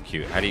hard to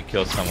execute. How do you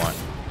kill someone?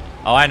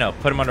 Oh, I know.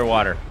 Put him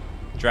underwater.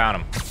 Drown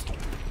him.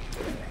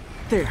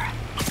 There.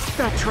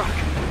 That truck.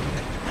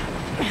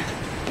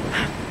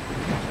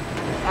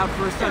 Out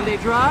for a Sunday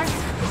drive?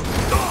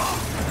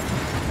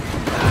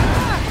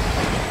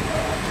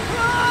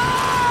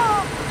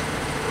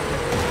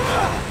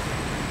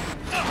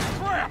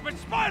 Crap,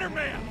 it's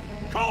Spider-Man!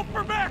 Call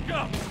for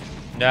backup!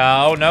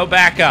 No, no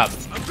backup.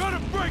 I'm gonna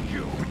break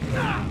you!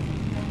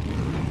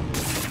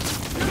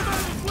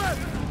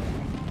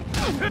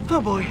 Oh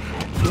boy,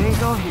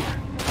 gang's all here.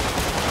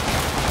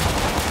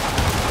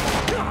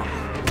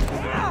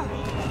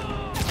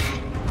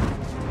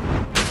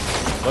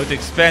 Looked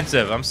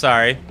expensive. I'm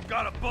sorry.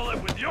 Got a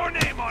bullet with your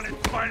name on it,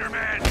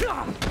 Spider-Man!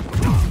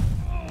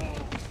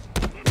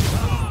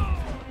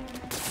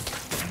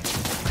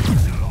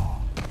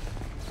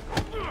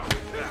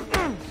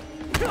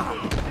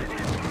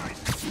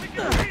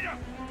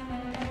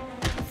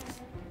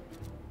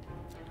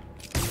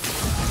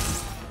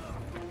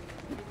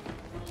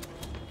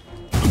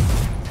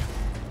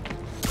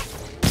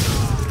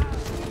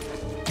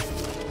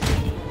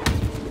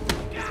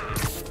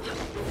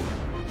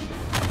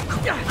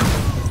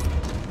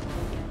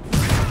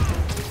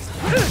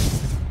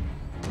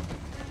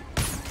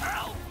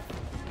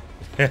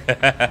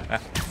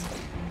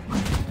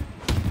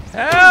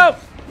 Help!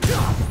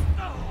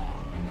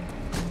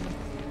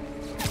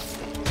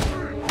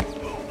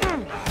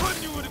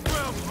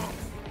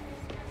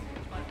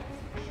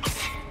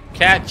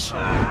 Catch!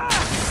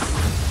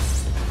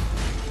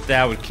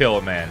 That would kill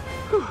a man.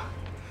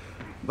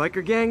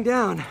 Biker gang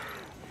down.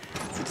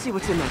 Let's see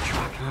what's in that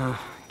truck.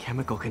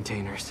 Chemical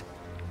containers.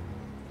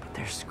 But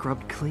they're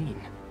scrubbed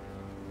clean.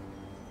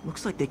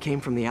 Looks like they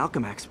came from the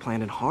Alchemax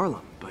plant in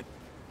Harlem, but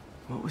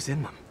what was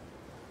in them?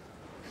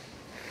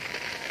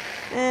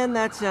 And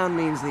that sound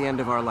means the end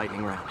of our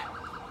lightning round.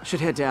 Should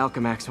head to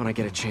Alchemax when I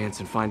get a chance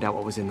and find out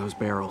what was in those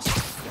barrels.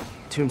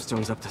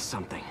 Tombstone's up to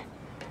something.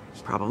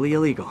 Probably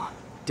illegal.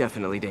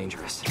 Definitely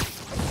dangerous.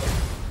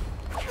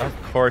 Of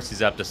course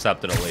he's up to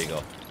something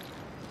illegal.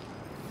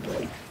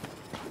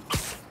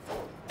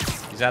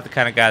 He's not the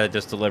kind of guy that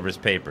just delivers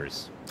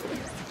papers.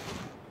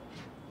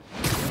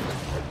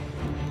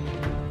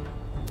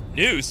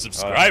 New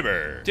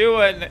subscriber.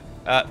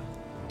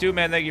 Doom,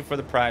 man, thank you for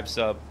the Prime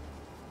sub.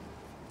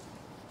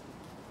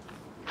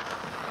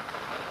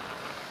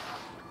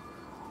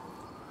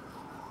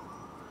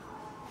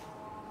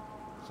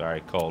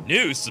 Sorry, cold.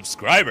 New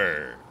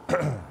subscriber.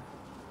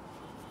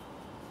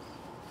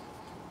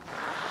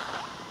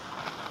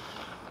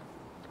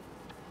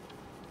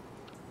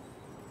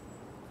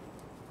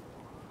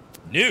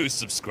 New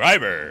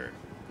subscriber.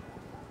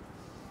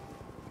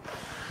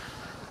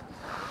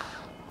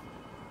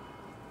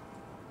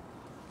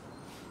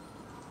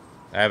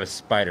 I have a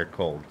spider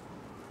cold.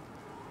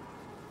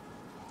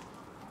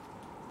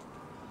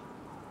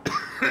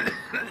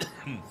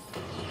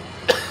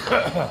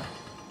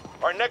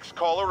 Our next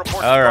caller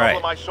reports All a right.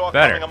 problem I saw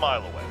Better. coming a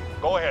mile away.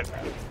 Go ahead,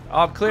 man.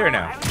 All clear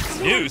now.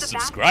 New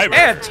subscriber.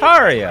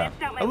 Antaria,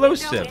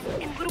 Elusive,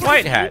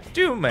 White Hat,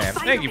 Doom Man.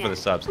 Thank you for the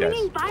subs, guys.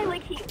 Swinging by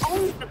like he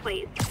owns the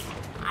place.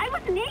 I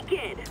was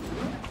naked.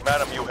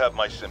 Madam, you have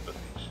my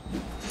sympathies.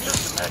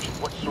 Just imagine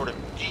what sort of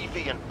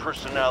deviant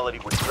personality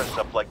would dress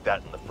up like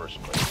that in the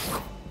first place.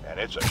 And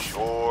it's a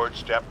short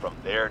step from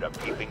there to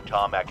peeping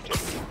Tom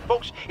activity.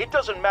 Folks, it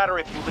doesn't matter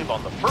if you live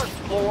on the first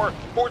floor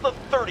or the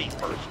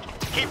 31st.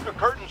 Keep your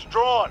curtains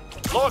drawn.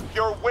 Lock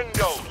your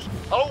windows.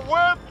 A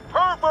webbed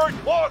pervert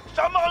walks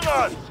among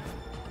us.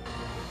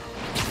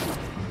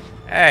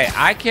 Hey,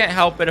 I can't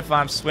help it if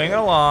I'm swinging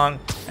along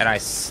and I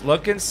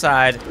look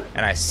inside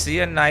and I see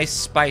a nice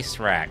spice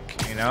rack,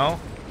 you know?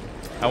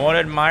 I want to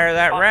admire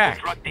that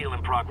rack.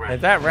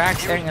 If that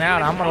rack's hanging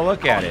out, I'm going to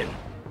look at it.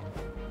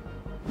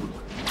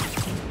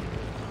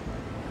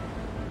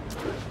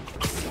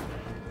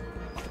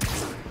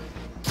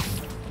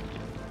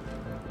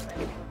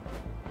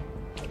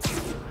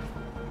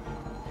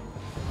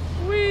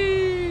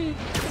 Whee!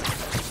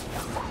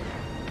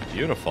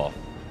 Beautiful.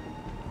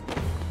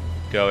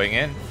 Going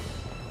in.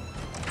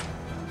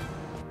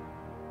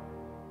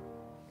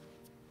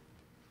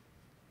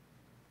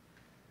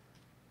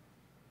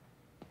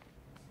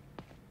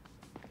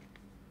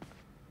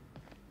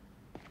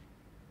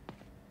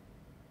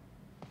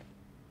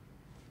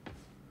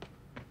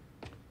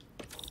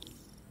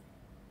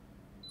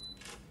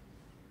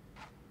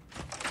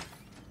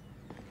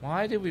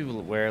 Why did we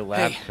wear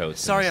lab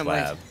coats sorry in this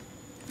I'm lab?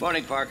 late.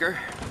 Morning, Parker.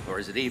 Or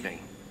is it evening?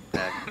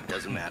 That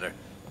doesn't matter.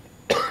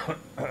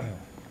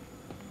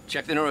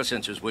 Check the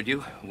neurosensors, would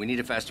you? We need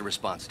a faster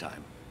response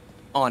time.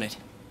 On it.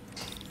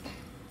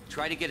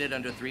 Try to get it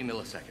under 3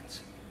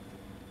 milliseconds.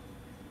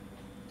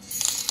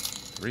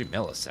 3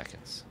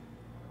 milliseconds.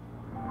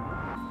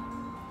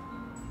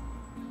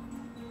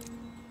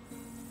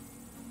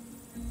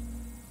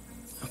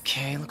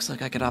 Okay, looks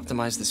like I could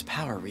optimize this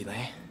power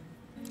relay.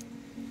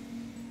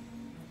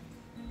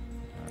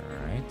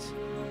 Alright.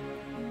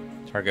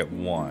 Target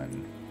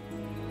 1.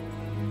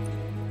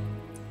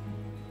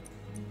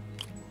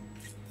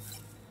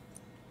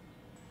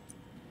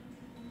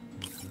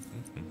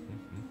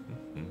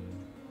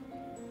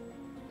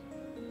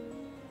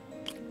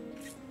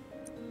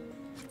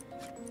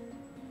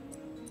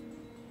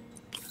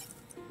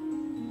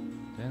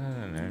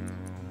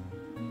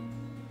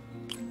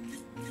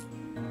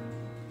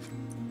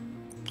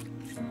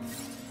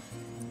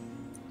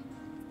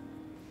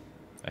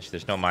 Actually,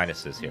 there's no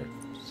minuses here,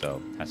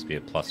 so it has to be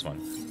a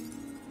 +1.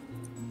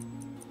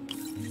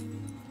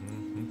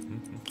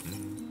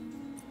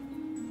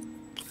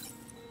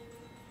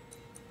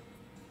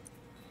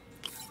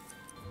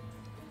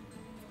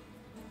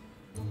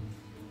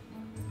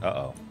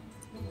 Uh-oh.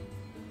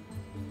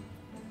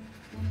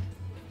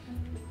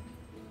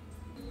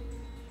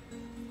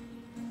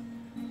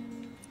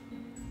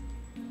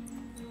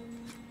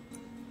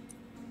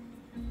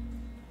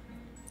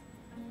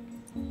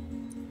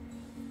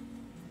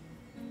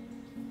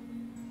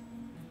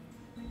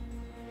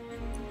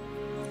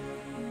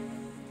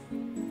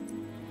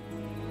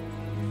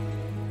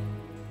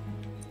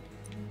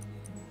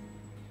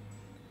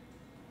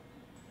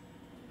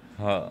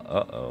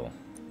 Uh-oh.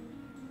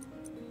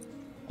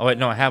 Oh, wait,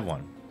 no, I have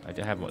one. I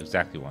have one,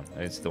 exactly one.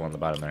 I didn't see the one on the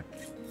bottom there.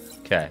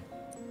 Okay.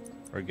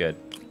 We're good.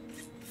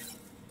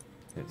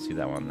 Didn't see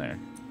that one there.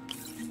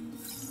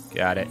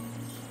 Got it.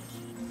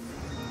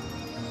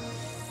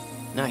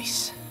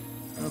 Nice.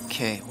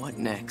 Okay, what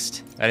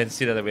next? I didn't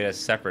see that we had a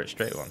separate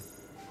straight one.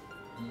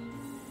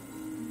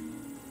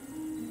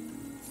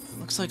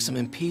 Looks like some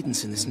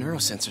impedance in this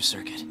neurosensor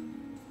circuit.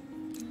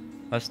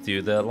 Let's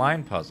do the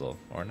line puzzle,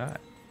 or not.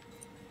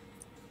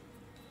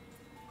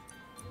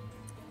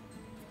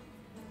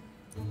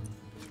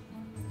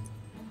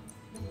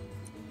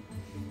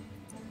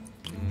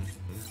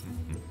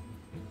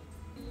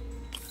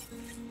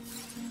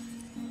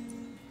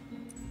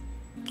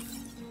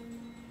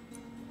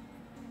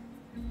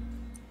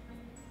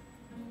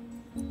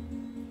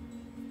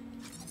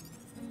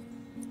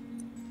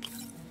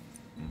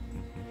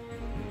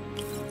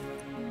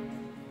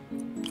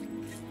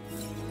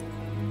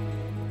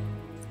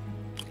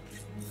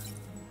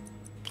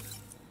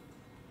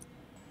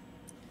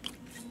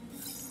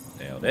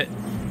 Nailed it.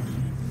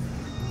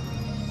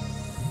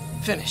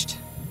 Finished.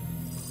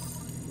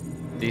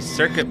 These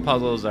circuit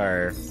puzzles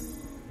are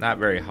not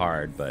very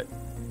hard, but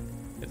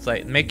it's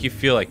like make you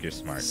feel like you're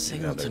smart.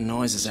 Signal to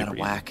noise is out of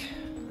whack.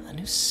 A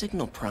new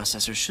signal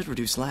processor should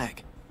reduce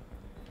lag.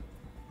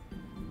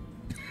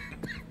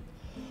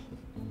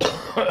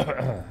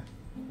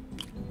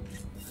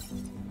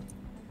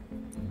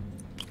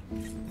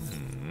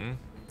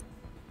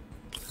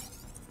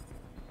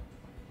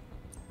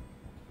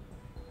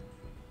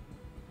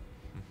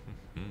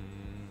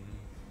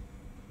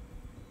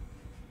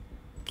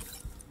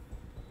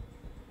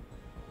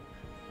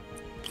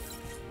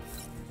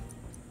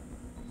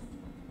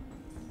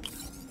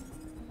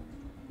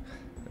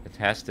 It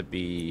has to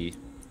be.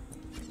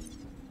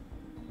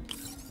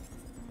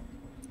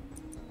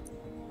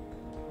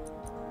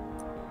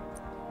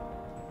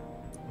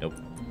 Nope.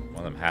 One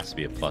of them has to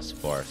be a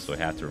 +4, so we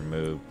have to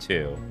remove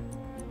 2.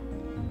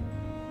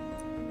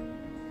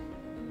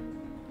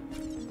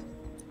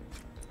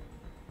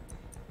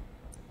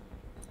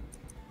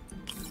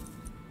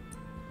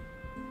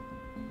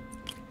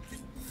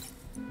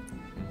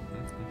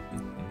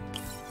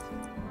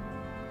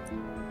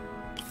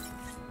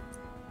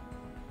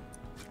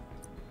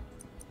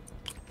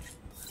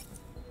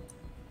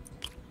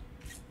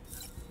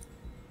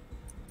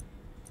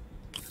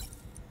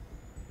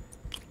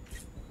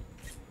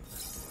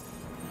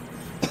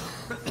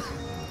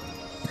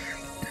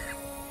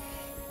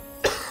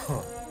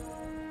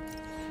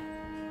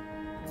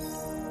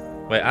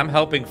 Wait, I'm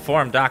helping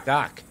form Doc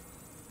Ock.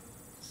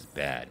 This is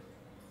bad.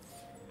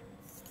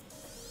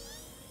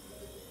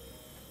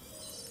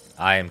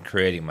 I am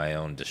creating my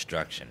own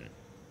destruction.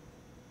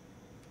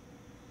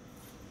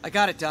 I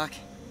got it, Doc.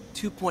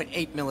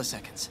 2.8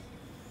 milliseconds.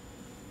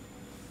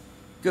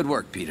 Good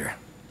work, Peter.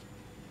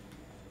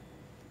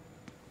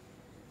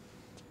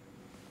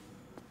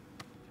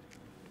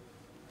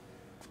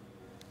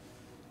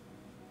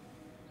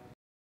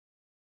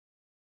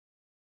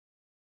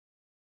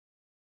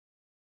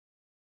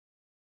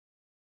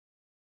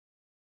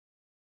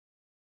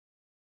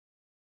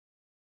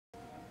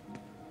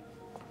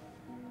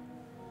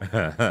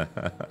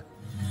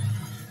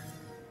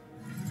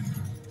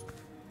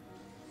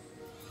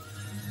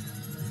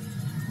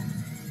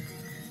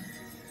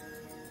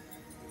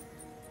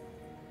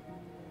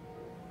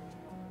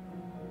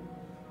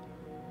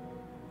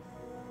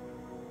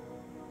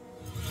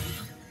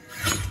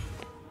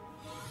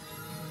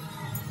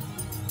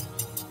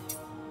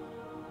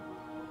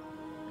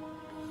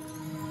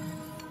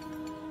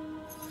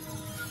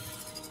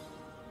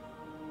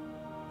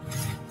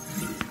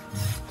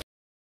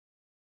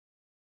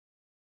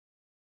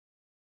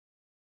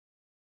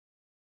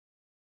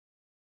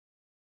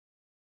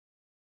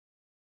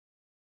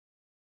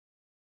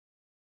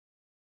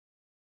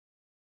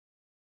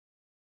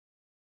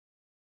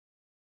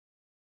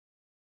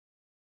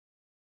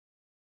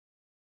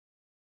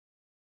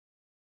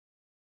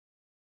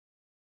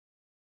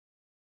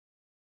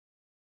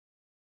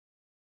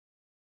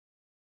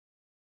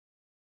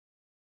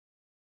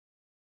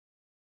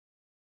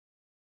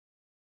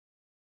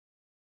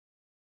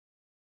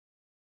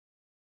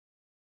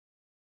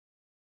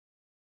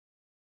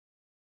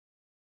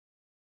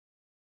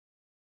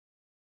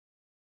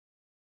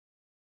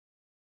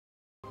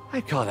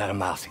 I'd call that a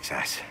mild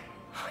success.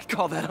 I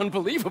call that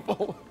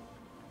unbelievable.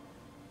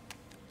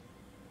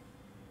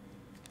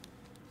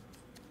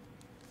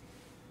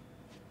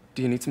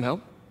 Do you need some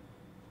help?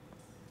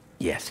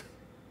 Yes.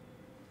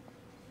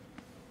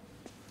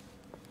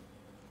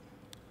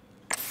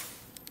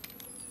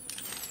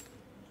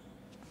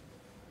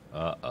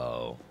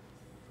 Uh-oh.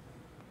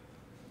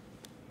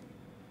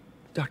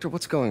 Doctor,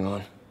 what's going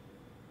on?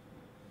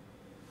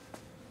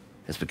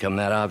 It's become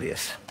that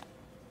obvious.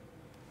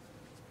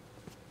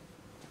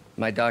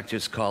 My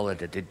doctors call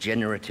it a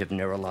degenerative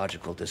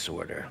neurological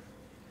disorder.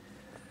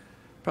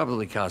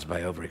 Probably caused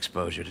by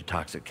overexposure to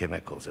toxic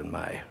chemicals in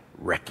my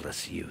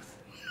reckless youth.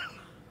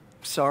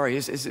 Sorry,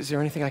 is there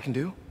anything I can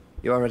do?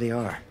 You already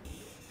are.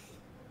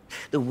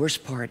 The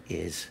worst part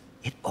is,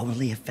 it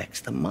only affects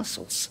the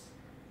muscles.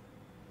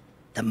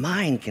 The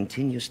mind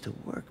continues to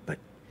work, but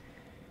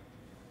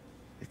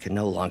it can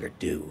no longer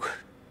do.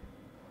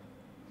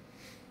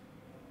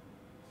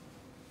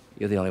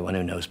 You're the only one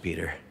who knows,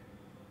 Peter.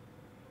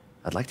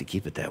 I'd like to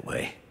keep it that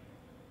way.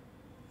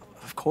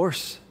 Of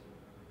course.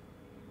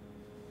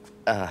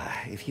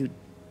 If you'd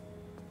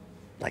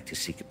like to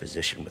seek a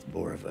position with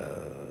more of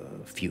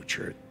a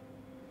future...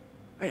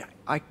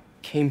 I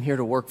came here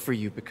to work for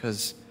you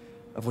because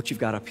of what you've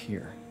got up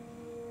here.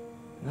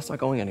 And that's not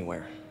going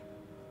anywhere.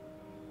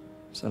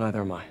 So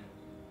neither am I.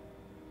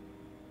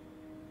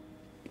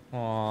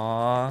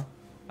 Aww.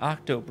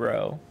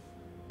 Octobro.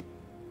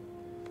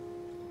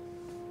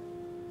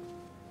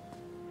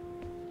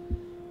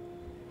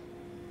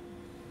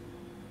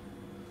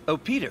 Oh,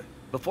 Peter,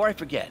 before I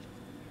forget,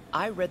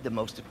 I read the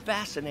most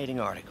fascinating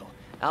article.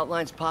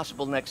 Outlines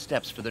possible next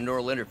steps for the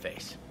neural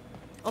interface.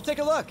 I'll take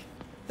a look.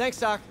 Thanks,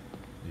 Doc.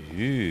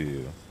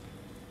 Ooh.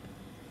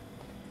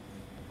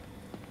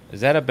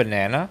 Is that a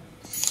banana?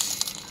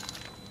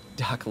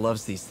 Doc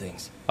loves these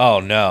things.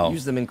 Oh no. He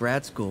used them in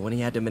grad school when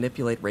he had to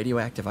manipulate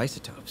radioactive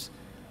isotopes.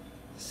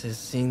 Says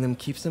seeing them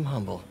keeps him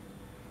humble.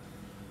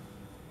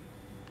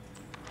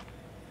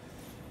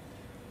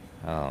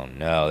 Oh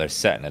no, they're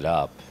setting it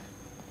up.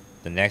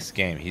 The next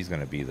game, he's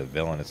gonna be the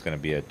villain. It's gonna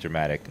be a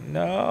dramatic,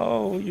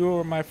 no,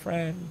 you're my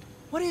friend.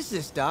 What is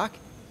this, Doc?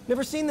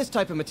 Never seen this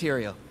type of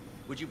material.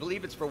 Would you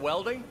believe it's for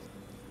welding?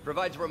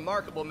 Provides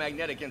remarkable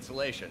magnetic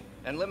insulation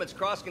and limits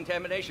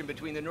cross-contamination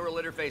between the neural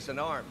interface and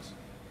arms.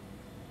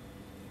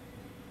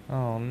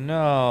 Oh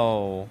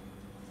no.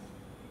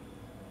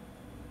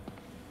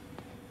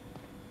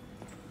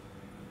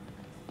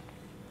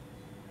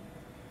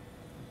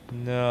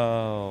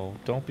 No,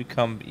 don't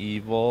become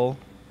evil.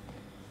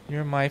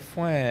 You're my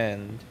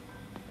friend.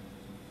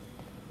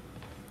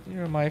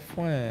 You're my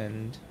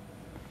friend.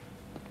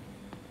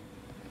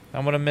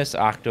 I'm gonna miss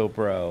Octo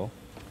Bro.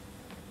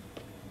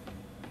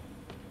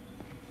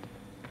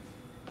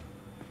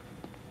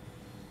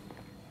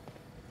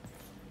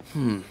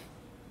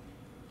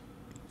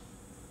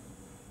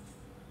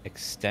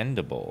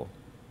 Extendable.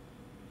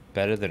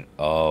 Better than...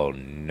 Oh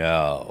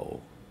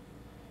no.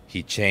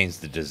 He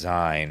changed the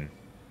design.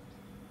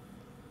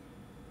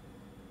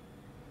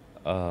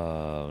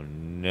 Oh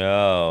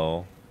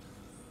no.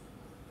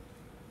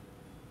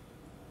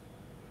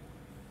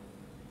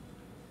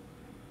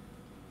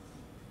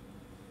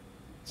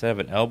 Instead of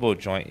an elbow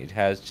joint, it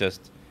has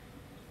just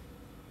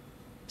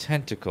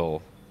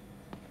tentacle.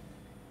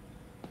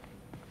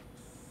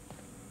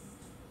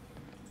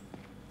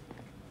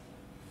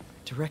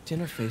 Direct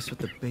interface with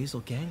the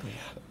basal ganglia.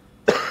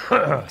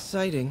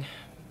 Exciting,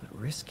 but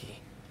risky.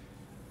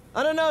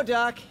 I don't know,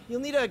 Doc. You'll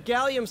need a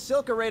gallium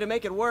silk array to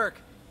make it work.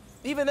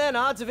 Even then,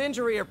 odds of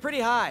injury are pretty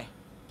high.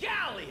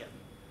 Gallium!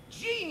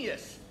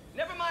 Genius!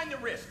 Never mind the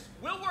risks.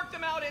 We'll work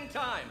them out in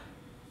time.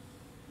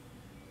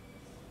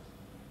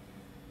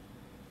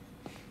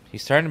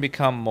 He's starting to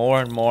become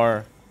more and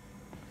more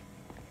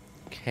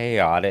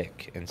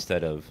chaotic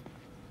instead of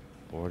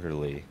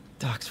orderly.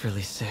 Doc's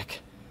really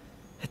sick.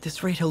 At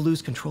this rate, he'll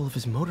lose control of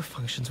his motor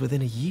functions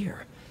within a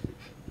year.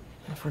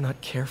 If we're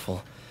not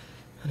careful,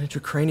 an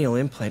intracranial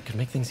implant could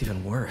make things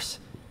even worse.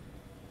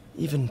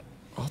 Even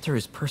alter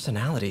his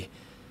personality.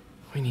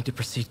 We need to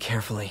proceed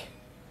carefully.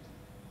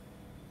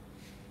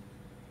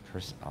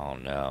 Oh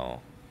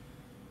no.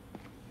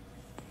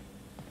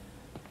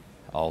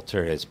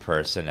 Alter his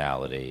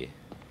personality.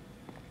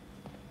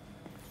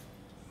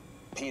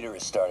 Peter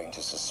is starting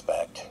to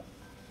suspect.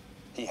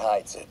 He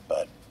hides it,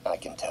 but I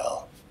can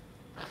tell.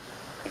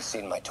 He's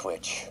seen my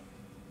twitch.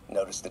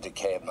 Noticed the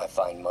decay of my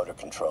fine motor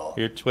control.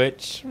 Your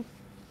twitch?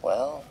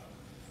 Well,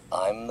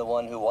 I'm the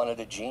one who wanted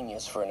a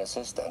genius for an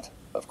assistant.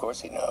 Of course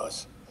he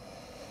knows.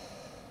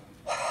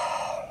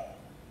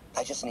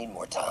 I just need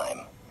more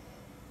time.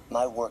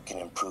 My work can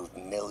improve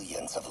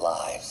millions of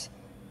lives.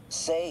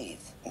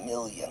 Save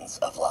millions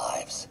of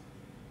lives.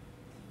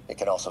 It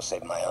can also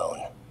save my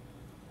own.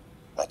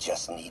 I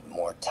just need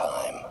more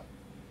time.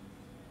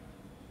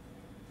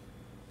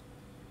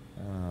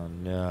 Oh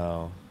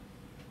no.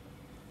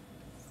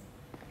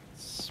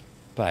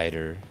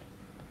 Spider.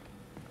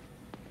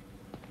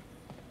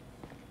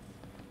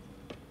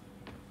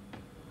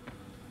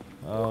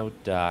 Oh,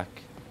 Doc.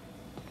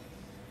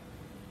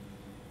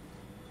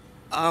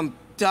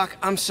 Doc,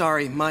 I'm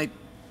sorry. My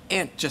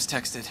aunt just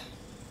texted.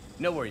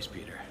 No worries,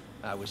 Peter.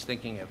 I was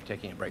thinking of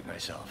taking a break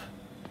myself.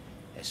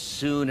 As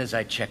soon as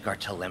I check our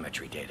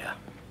telemetry data.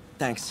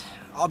 Thanks.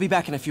 I'll be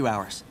back in a few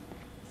hours.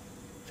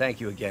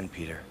 Thank you again,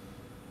 Peter.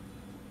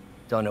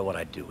 Don't know what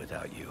I'd do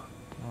without you.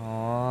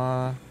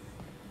 Aww.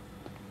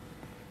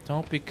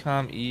 Don't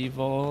become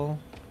evil.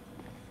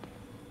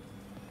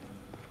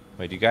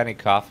 Wait, do you got any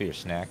coffee or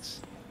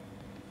snacks?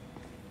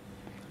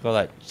 Look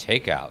at that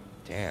takeout.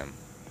 Damn.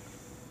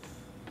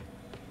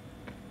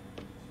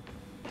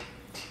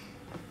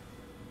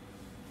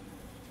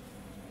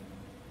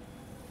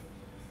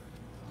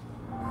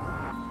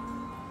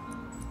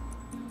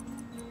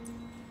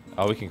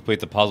 Oh, we can complete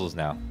the puzzles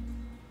now.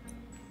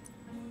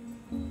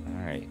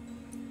 Alright.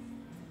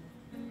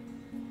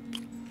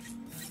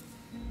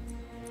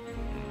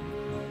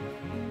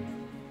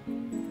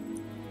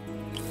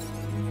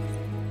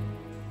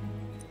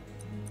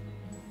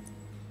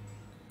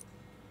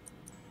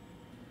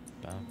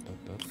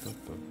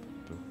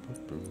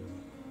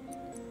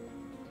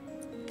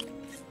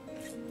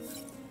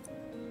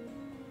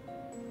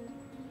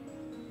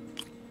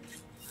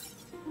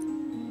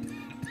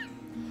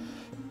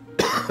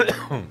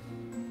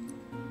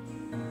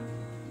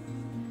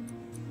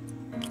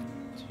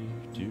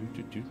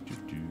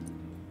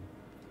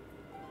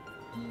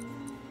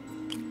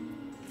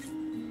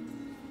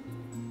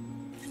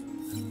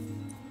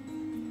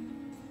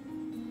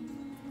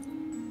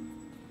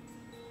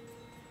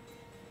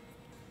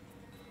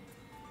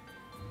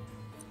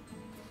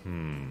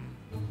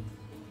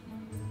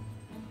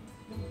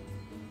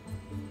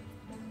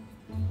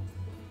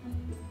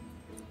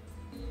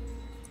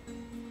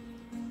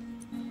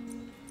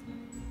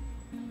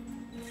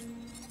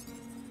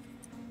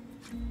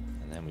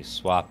 And then we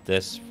swap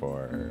this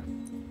for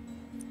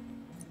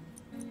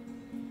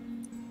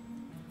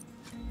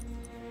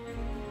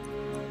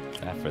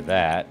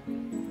that.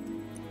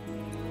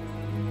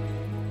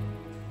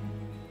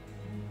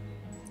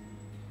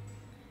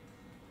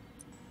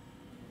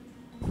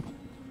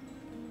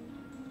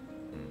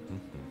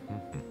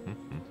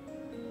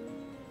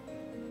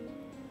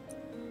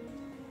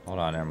 Hold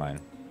on, never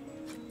mind.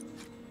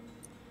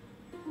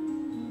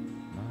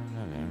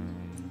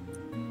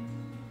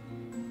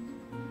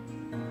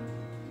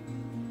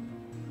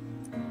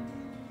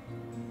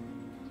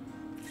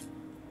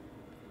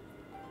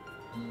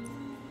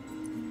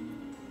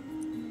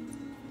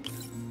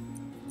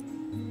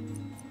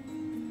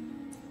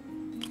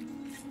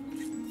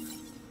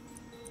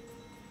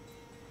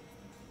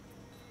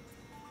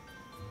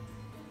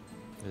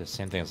 The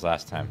same thing as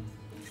last time.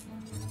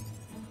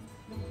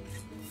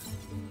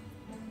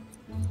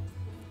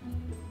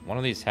 One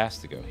of these has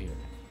to go here.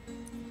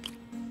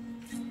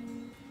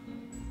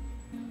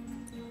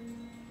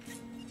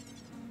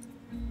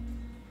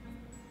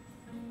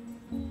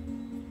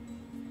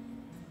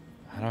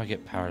 How do I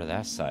get power to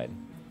that side?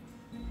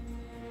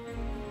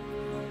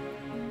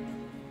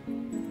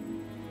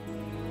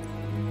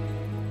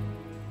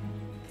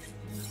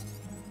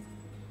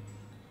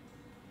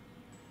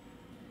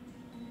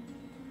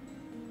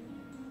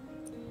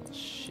 Oh,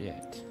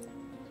 shit.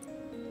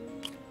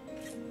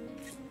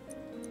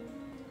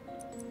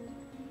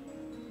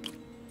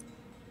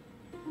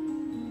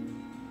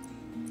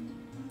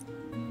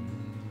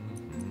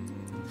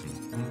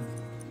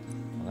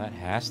 Well, that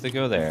has to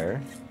go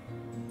there.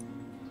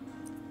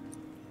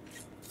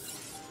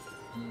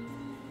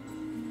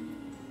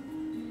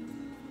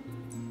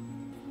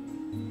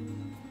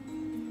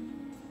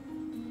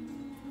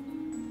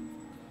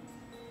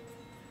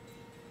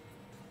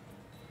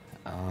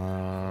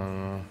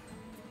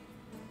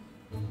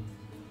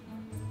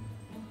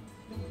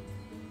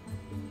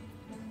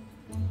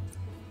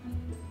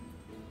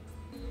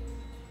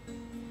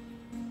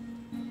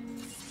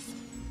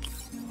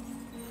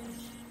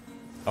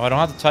 Oh, I don't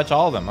have to touch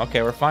all of them.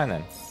 Okay, we're fine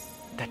then.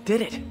 That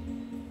did it.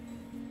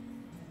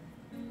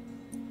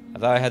 I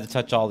thought I had to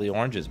touch all the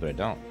oranges, but I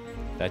don't.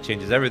 That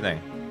changes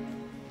everything.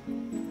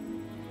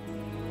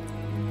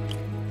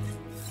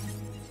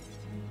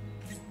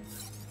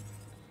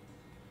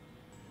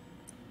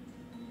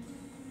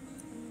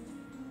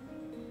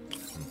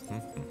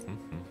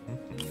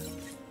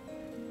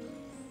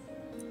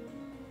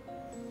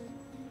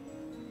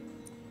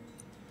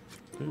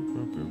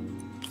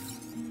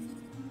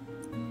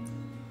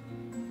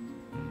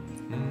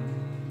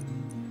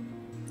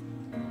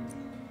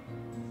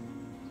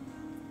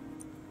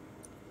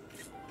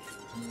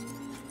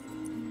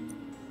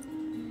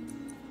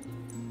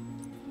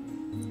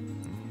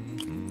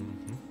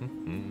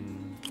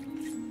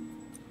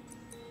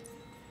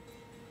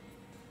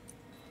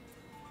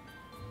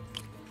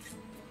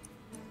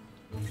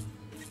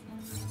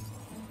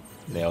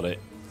 Nailed it.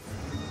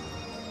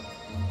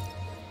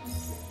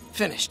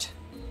 Finished.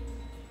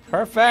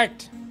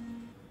 Perfect.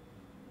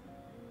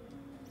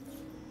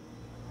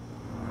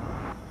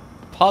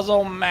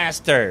 Puzzle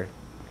master.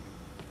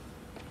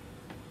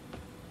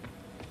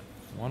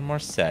 One more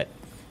set.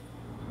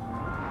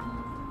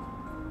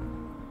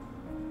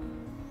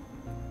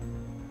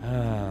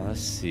 Let's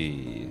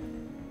see.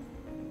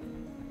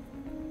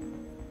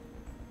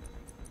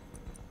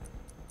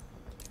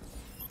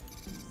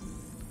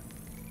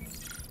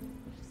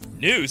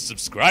 New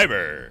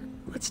subscriber.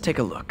 Let's take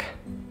a look.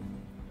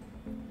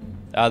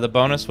 The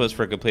bonus was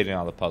for completing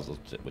all the puzzles,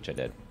 which I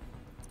did.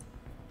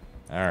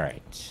 All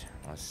right.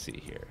 Let's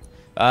see here.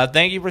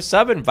 Thank you for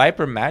subbing,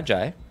 Viper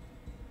Magi.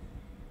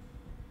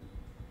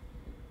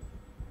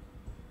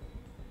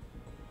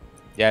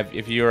 Yeah,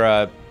 if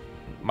you're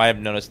might have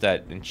noticed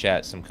that in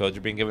chat some codes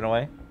are being given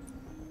away.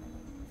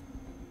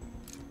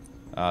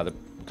 The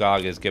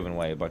GOG is giving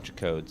away a bunch of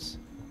codes,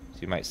 so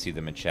you might see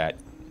them in chat.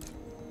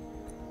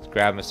 Just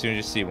grab them as soon as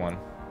you see one.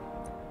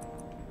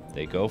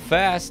 They go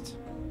fast.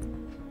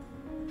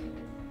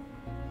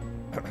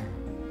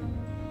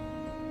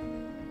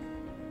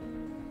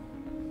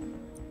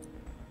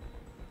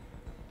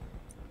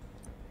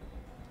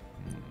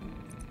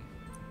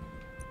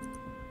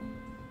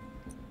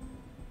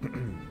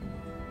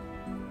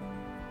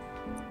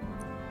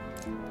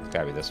 It's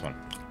gotta be this one.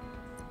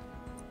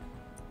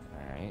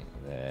 Alright,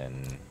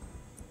 then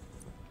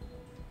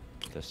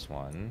this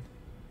one.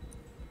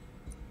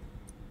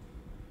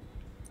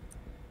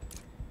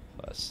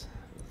 Plus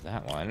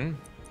that one.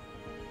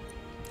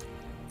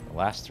 The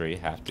last three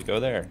have to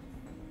go there.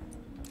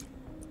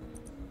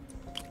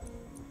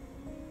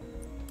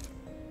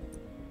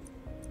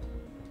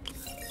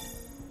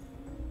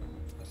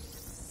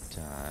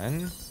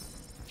 Done.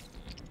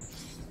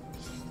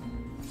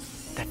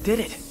 That did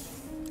it.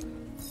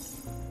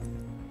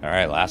 All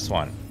right, last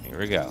one. Here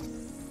we go.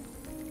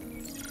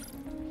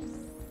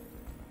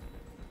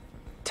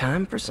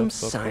 Time for some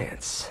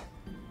science.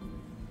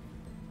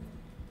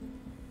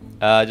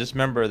 Just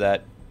remember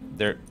that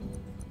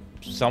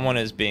someone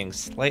is being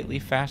slightly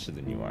faster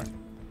than you are.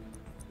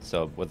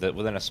 So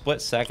within a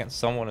split second,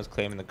 someone is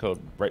claiming the code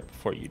right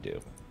before you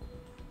do.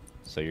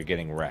 So you're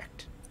getting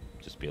wrecked.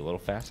 Just be a little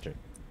faster.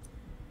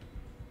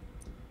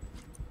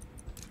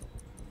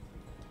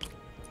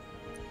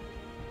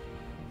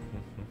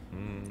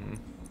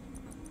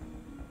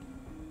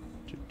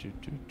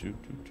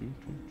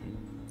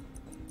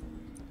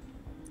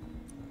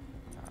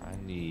 I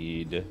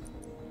need...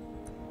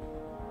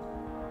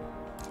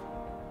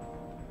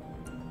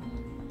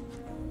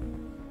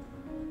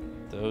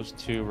 those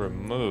two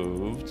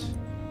removed.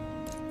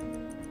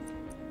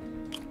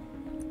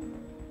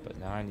 But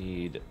now I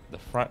need the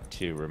front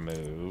two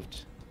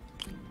removed.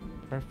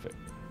 Perfect.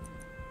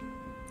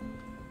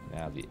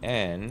 Now the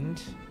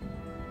end.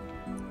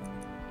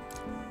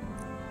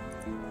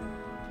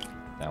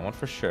 That one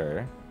for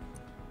sure.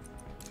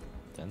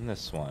 Then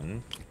this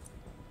one.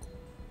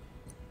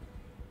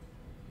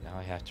 Now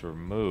I have to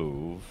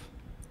remove.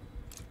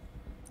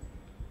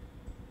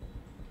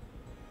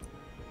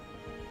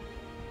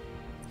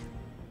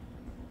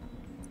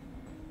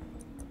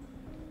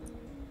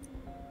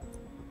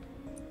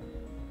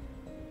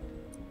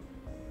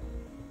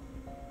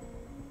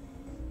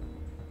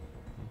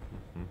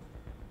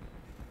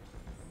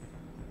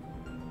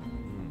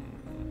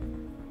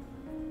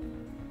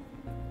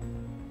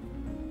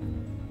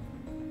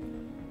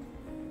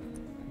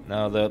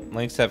 No, the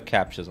links have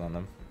captchas on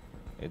them.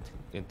 It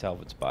can tell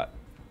if it's bot.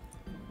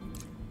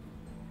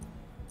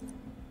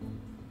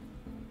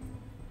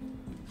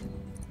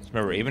 Just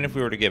remember, even if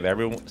we were to give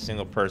every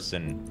single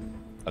person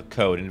a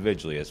code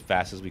individually as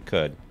fast as we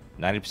could,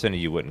 90% of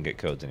you wouldn't get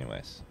codes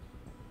anyways.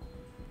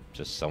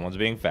 Just someone's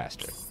being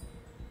faster.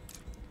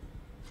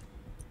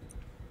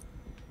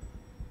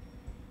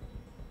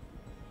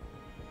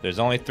 There's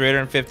only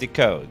 350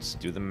 codes.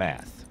 Do the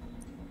math.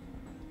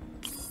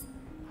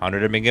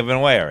 100 have been given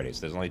away already,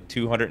 so there's only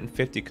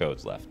 250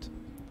 codes left.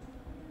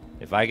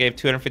 If I gave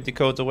 250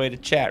 codes away to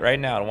chat right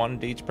now, one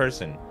to each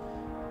person,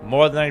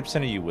 more than 90%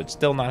 of you would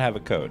still not have a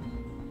code.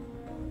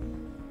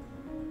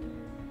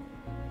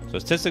 So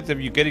statistics of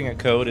you getting a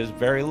code is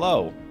very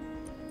low.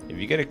 If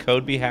you get a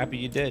code, be happy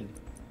you did.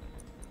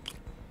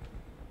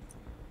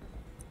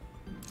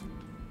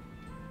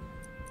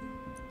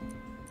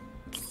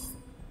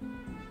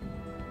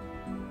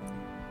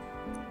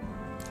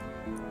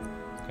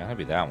 It's gotta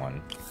be that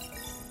one.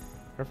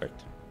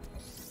 Perfect.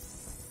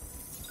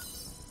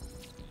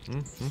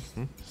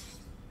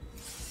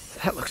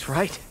 That looks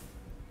right.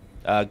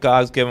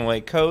 GOG's giving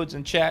away codes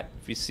in chat.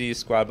 If you see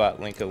Squadbot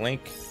link a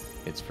link,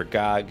 it's for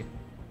GOG.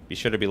 Be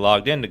sure to be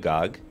logged into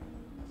GOG.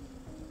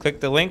 Click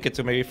the link.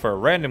 It's maybe for a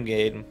random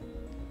game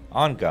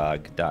on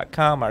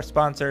GOG.com, our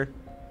sponsor.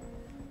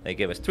 They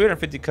give us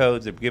 250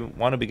 codes. They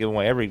want to be given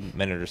away every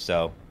minute or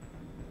so.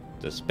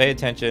 Just pay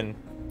attention.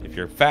 If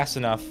you're fast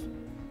enough,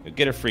 you'll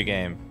get a free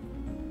game.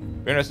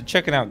 If you're interested in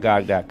checking out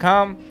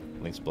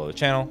GOG.com, links below the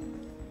channel.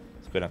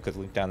 Let's go down, click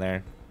the link down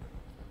there.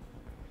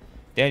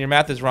 Dan, your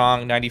math is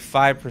wrong.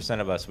 95%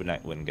 of us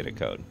wouldn't get a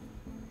code.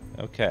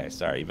 Okay,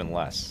 sorry, even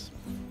less.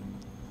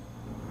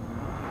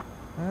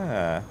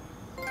 Ah.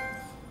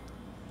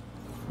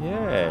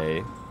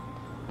 Yay.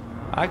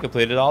 I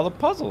completed all the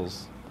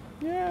puzzles.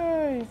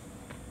 Yay.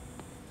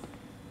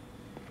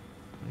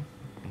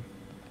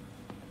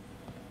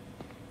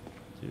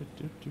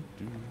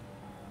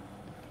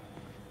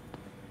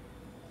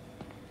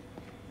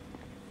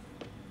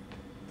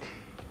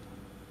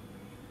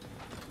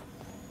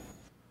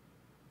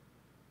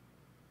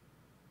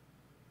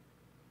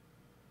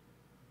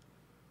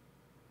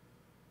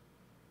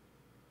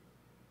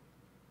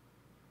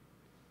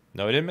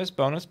 No, we didn't miss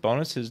bonus.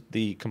 Bonus is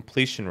the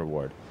completion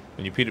reward.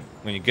 When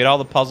you get all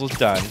the puzzles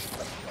done,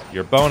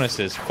 your bonus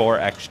is 4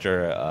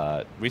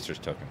 extra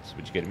research tokens,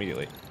 which you get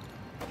immediately.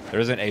 There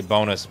isn't a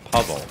bonus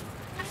puzzle.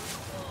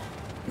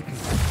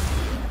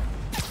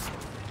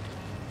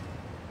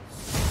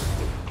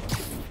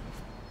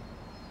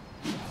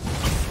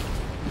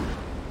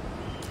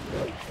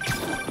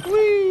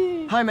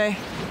 Whee! Hi, May.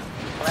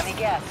 Let me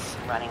guess,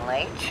 running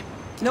late?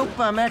 Nope,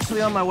 I'm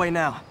actually on my way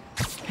now.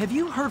 Have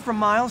you heard from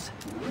Miles?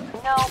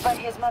 No, but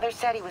his mother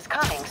said he was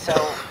coming, so...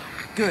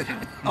 Good.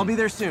 I'll be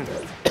there soon.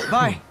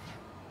 Bye.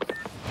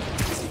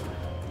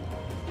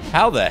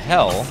 How the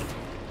hell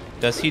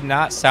does he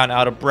not sound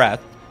out of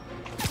breath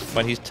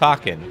when he's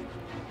talking?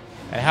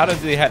 And how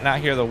does he not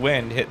hear the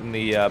wind hitting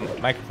the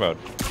microphone?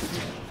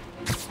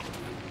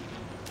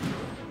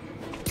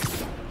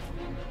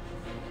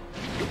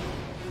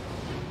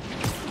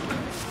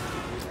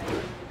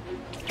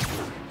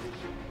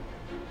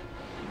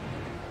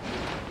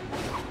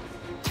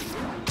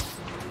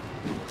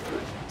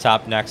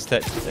 Top next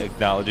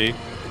technology.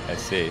 I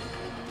see.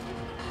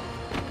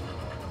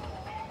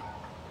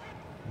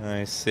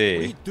 I see.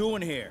 What are you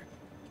doing here?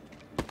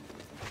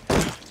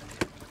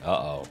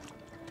 Uh-oh.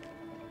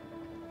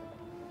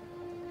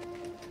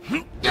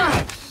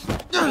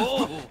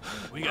 Oh,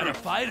 we got a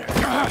fighter.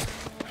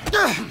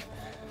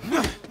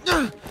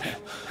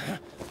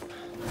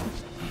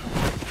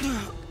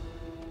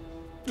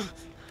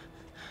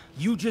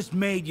 You just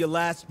made your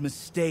last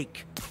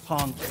mistake,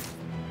 punk.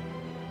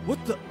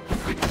 What the...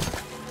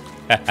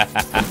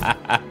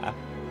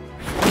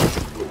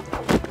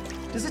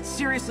 Does it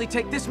seriously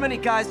take this many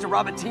guys to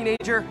rob a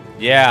teenager?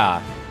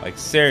 Yeah, like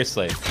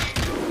seriously.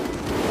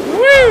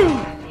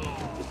 Woo!